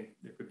know, I think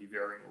there could be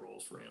varying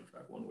roles for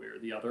Amtrak one way or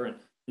the other. And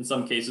in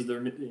some cases,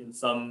 in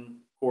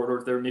some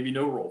corridors, there may be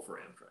no role for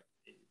Amtrak.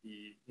 It may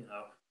be, you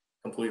know,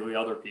 completely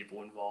other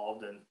people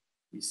involved. And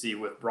we see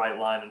with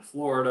Brightline in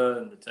Florida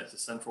and the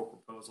Texas Central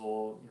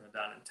proposal, you know,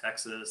 down in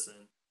Texas,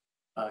 and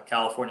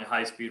California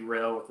High-Speed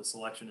Rail with the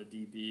selection of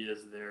DB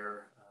as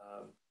their,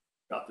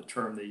 got the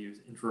term they use,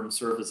 interim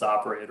service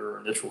operator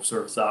or initial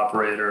service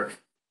operator,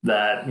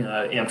 that, you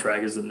know,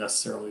 Amtrak isn't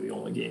necessarily the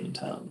only game in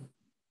town.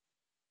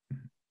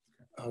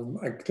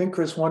 I think,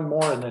 Chris, one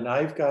more, and then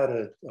I've got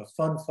a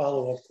fun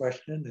follow-up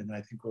question, and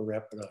I think we'll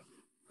wrap it up.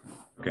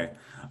 Okay.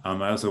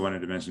 I also wanted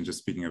to mention, just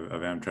speaking of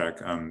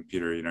Amtrak,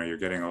 Peter, you know, you're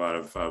getting a lot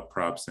of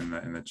props in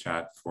the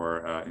chat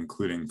for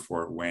including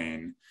Fort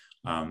Wayne,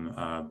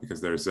 because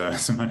there's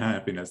some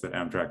unhappiness that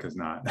Amtrak has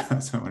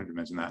not. So I wanted to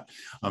mention that.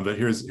 But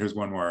here's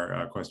one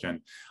more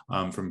question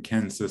from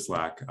Ken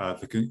Sislak.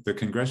 The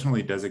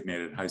congressionally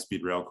designated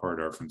high-speed rail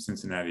corridor from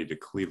Cincinnati to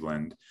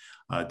Cleveland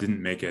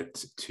didn't make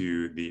it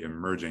to the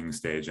emerging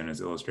stage, and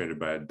is illustrated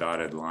by a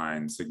dotted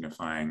line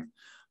signifying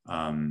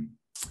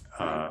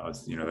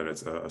you know, that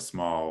it's a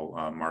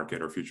small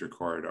market or future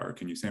corridor.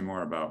 Can you say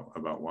more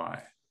about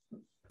why?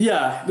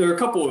 Yeah, there are a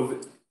couple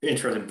of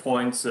interesting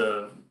points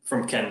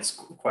from Ken's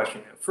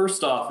question.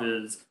 First off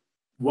is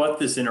what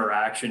this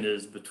interaction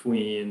is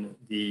between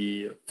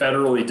the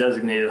federally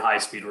designated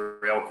high-speed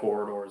rail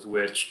corridors,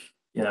 which,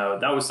 you know,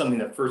 that was something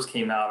that first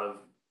came out of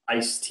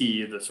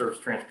ICE-T, the Surface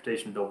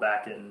Transportation Bill,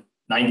 back in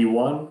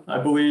 '91, I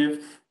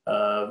believe,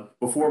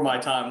 before my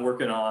time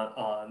working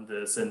on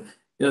this. And,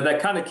 you know,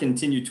 that kind of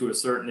continued to a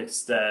certain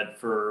extent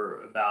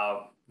for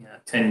about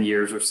 10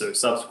 years or so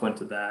subsequent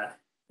to that.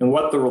 And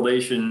what the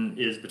relation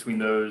is between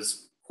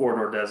those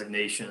corridor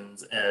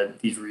designations and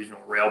these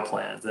regional rail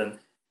plans. And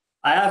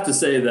I have to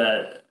say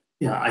that,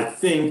 you know, I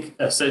think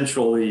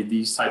essentially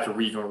these types of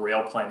regional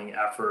rail planning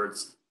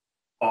efforts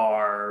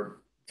are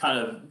kind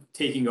of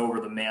taking over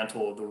the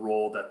mantle of the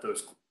role that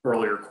those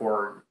earlier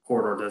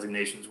corridor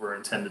designations were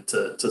intended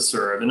to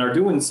serve, and are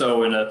doing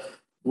so in a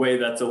way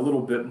that's a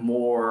little bit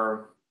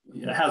more,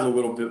 you know, has a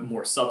little bit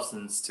more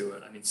substance to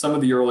it. I mean, some of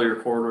the earlier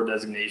corridor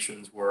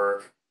designations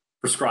were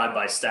prescribed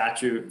by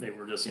statute. They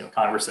were just, you know,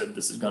 Congress said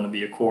this is going to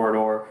be a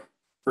corridor.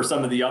 For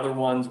some of the other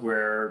ones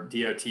where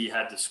DOT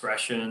had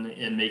discretion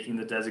in making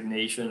the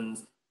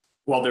designations,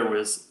 while there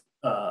was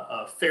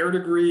a fair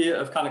degree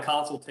of kind of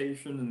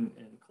consultation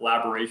and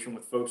collaboration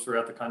with folks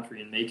throughout the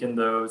country in making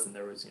those, and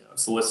there was a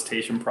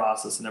solicitation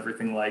process and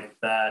everything like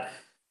that.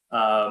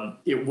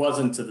 It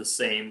wasn't to the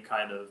same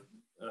kind of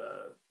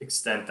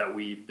extent that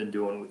we've been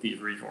doing with these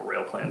regional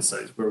rail plan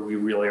studies, where we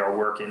really are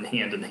working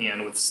hand in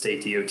hand with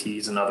state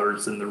DOTs and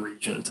others in the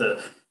region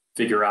to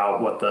figure out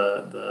what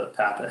the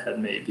path ahead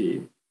may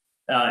be.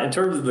 In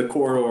terms of the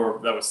corridor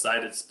that was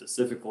cited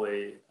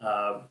specifically,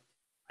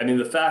 I mean,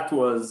 the fact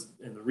was,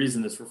 and the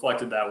reason it's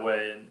reflected that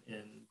way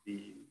in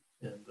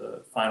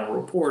the final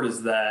report,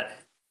 is that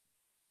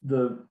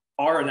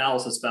our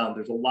analysis found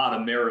there's a lot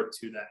of merit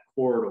to that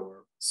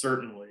corridor,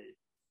 certainly,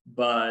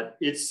 but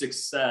its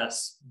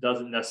success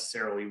doesn't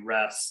necessarily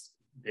rest,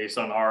 based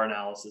on our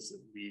analysis at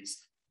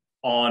least,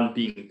 on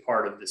being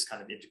part of this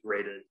kind of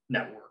integrated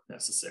network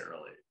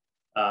necessarily.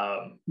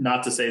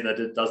 Not to say that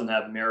it doesn't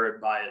have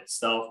merit by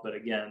itself, but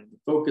again, the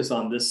focus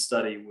on this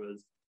study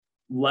was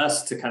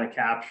less to kind of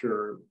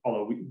capture,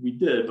 although we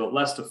did, but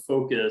less to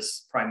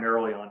focus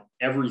primarily on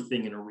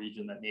everything in a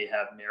region that may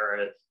have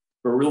merit,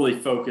 but really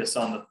focus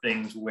on the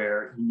things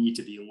where you need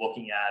to be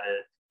looking at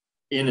it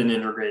in an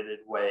integrated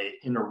way,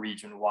 in a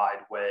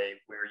region-wide way,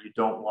 where you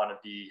don't want to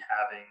be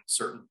having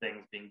certain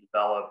things being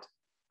developed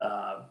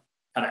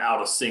kind of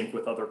out of sync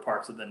with other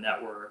parts of the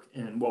network.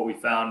 And what we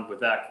found with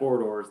that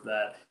corridor is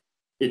that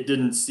it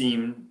didn't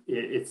seem,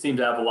 it seemed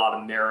to have a lot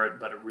of merit,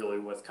 but it really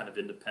was kind of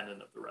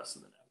independent of the rest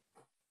of the network.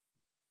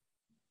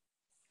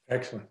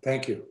 Excellent,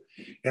 thank you.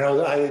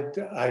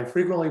 I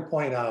frequently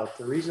point out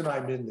the reason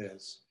I'm in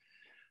this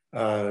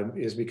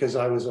is because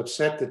I was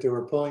upset that they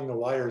were pulling the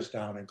wires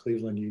down in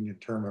Cleveland Union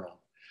Terminal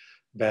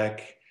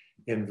back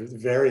in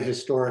very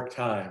historic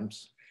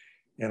times.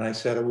 And I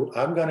said,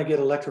 I'm going to get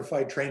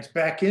electrified trains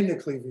back into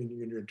Cleveland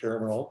Union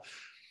Terminal.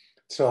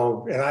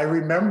 So, and I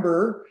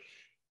remember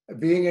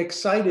being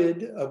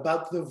excited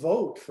about the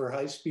vote for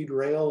high-speed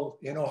rail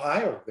in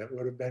Ohio. That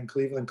would have been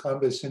Cleveland,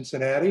 Columbus,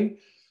 Cincinnati.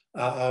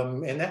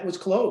 And that was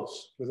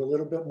close. With a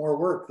little bit more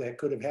work, that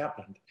could have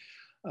happened.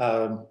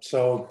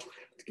 So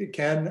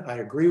Ken, I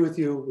agree with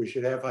you. We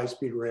should have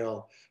high-speed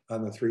rail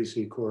on the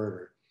 3C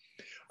corridor.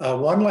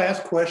 One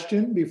last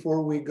question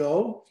before we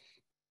go.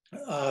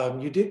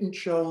 You didn't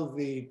show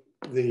the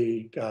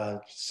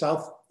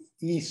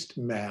southeast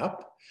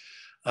map,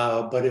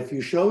 but if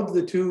you showed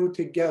the two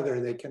together,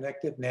 they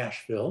connected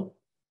Nashville.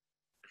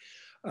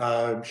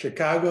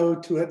 Chicago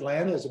to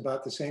Atlanta is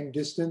about the same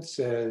distance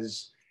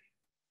as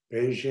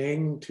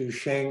Beijing to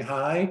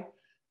Shanghai.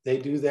 They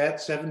do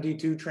that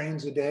 72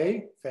 trains a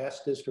day,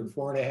 fastest in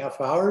 4.5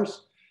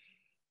 hours.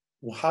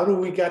 Well, how do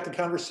we get the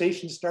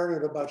conversation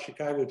started about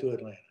Chicago to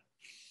Atlanta?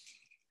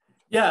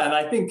 Yeah, and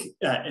I think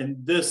in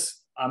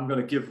this, I'm going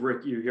to give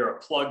Rick you here a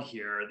plug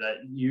here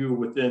that you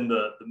within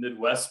the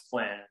Midwest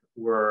plan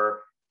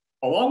were,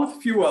 along with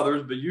a few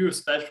others, but you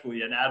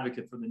especially, an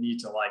advocate for the need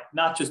to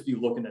not just be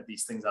looking at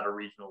these things at a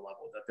regional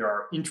level, that there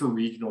are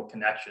interregional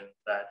connections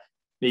that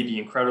may be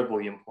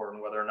incredibly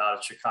important, whether or not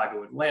it's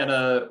Chicago,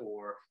 Atlanta,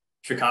 or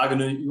Chicago,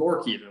 New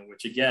York even,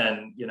 which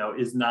again,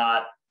 is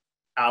not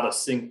out of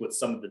sync with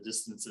some of the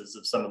distances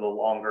of some of the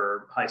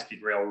longer high-speed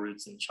rail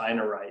routes in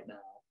China right now.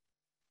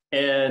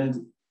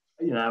 And,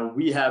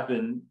 we have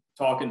been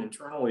talking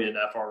internally at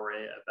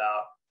FRA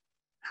about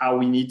how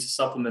we need to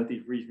supplement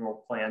these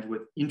regional plans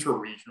with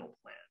interregional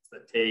plans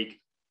that take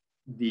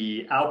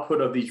the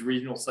output of these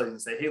regional studies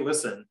and say, hey,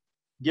 listen,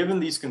 given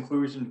these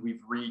conclusions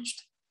we've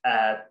reached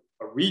at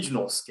a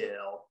regional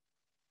scale,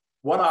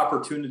 what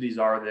opportunities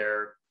are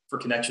there for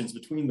connections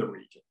between the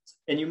regions?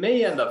 And you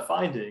may end up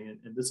finding,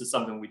 and this is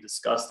something we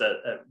discussed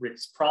at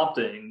Rick's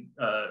prompting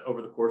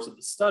over the course of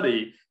the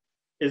study,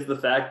 is the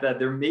fact that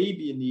there may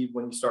be a need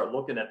when you start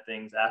looking at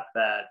things at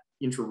that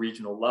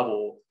interregional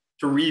level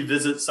to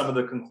revisit some of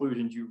the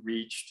conclusions you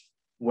reached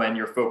when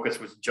your focus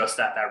was just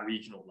at that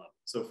regional level.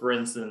 So for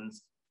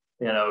instance,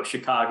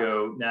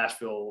 Chicago,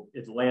 Nashville,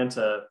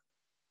 Atlanta,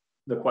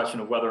 the question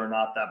of whether or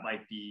not that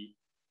might be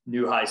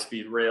new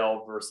high-speed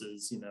rail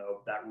versus,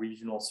 that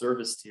regional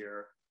service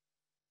tier.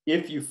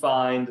 If you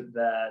find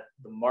that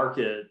the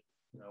market,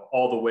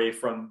 all the way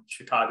from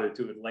Chicago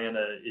to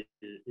Atlanta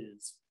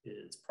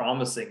is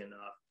promising enough,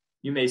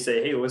 you may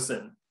say, hey,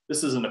 listen,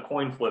 this isn't a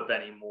coin flip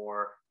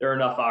anymore. There are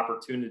enough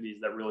opportunities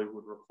that really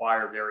would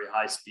require very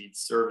high-speed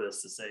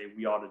service to say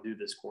we ought to do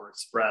this core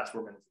express.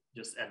 We're going to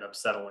just end up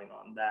settling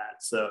on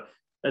that. So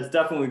that's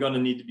definitely going to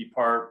need to be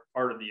part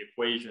of the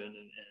equation.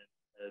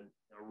 And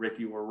Rick,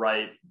 you were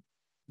right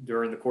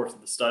during the course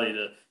of the study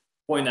to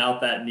point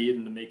out that need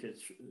and to make it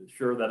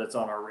sure that it's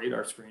on our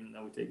radar screen and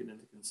that we take it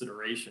into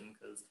consideration.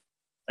 Because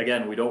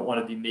again, we don't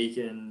want to be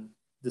making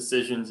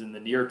decisions in the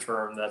near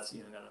term that's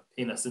going to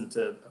paint us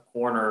into a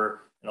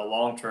corner in the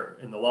long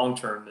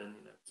term and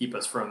keep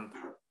us from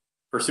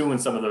pursuing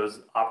some of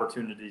those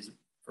opportunities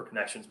for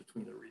connections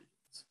between the regions.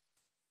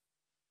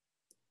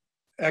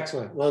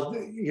 Excellent. Well,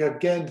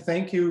 again,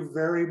 thank you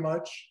very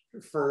much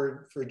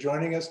for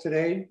joining us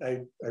today.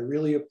 I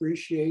really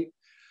appreciate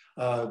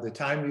the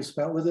time you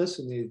spent with us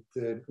and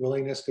the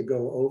willingness to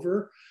go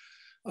over.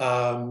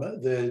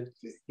 To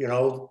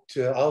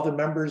all the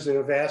members that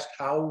have asked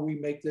how we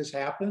make this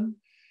happen,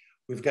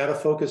 we've got to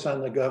focus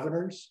on the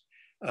governors.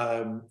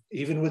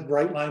 Even with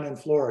Brightline in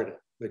Florida,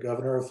 the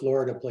governor of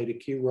Florida played a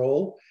key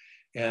role,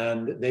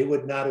 and they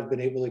would not have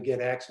been able to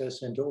get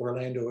access into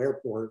Orlando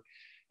Airport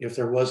if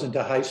there wasn't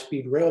a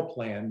high-speed rail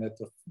plan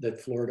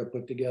that Florida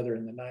put together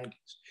in the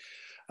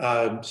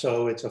 90s.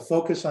 So it's a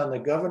focus on the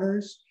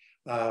governors.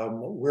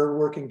 We're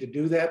working to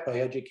do that by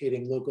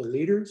educating local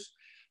leaders.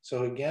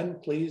 So again,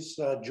 please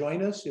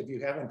join us if you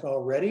haven't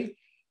already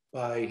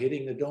by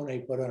hitting the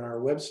donate button on our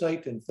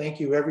website. And thank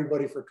you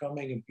everybody for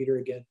coming. And Peter,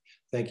 again,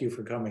 thank you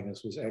for coming.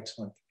 This was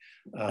excellent.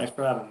 Thanks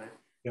for having me.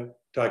 Yep.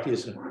 Talk to you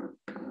soon.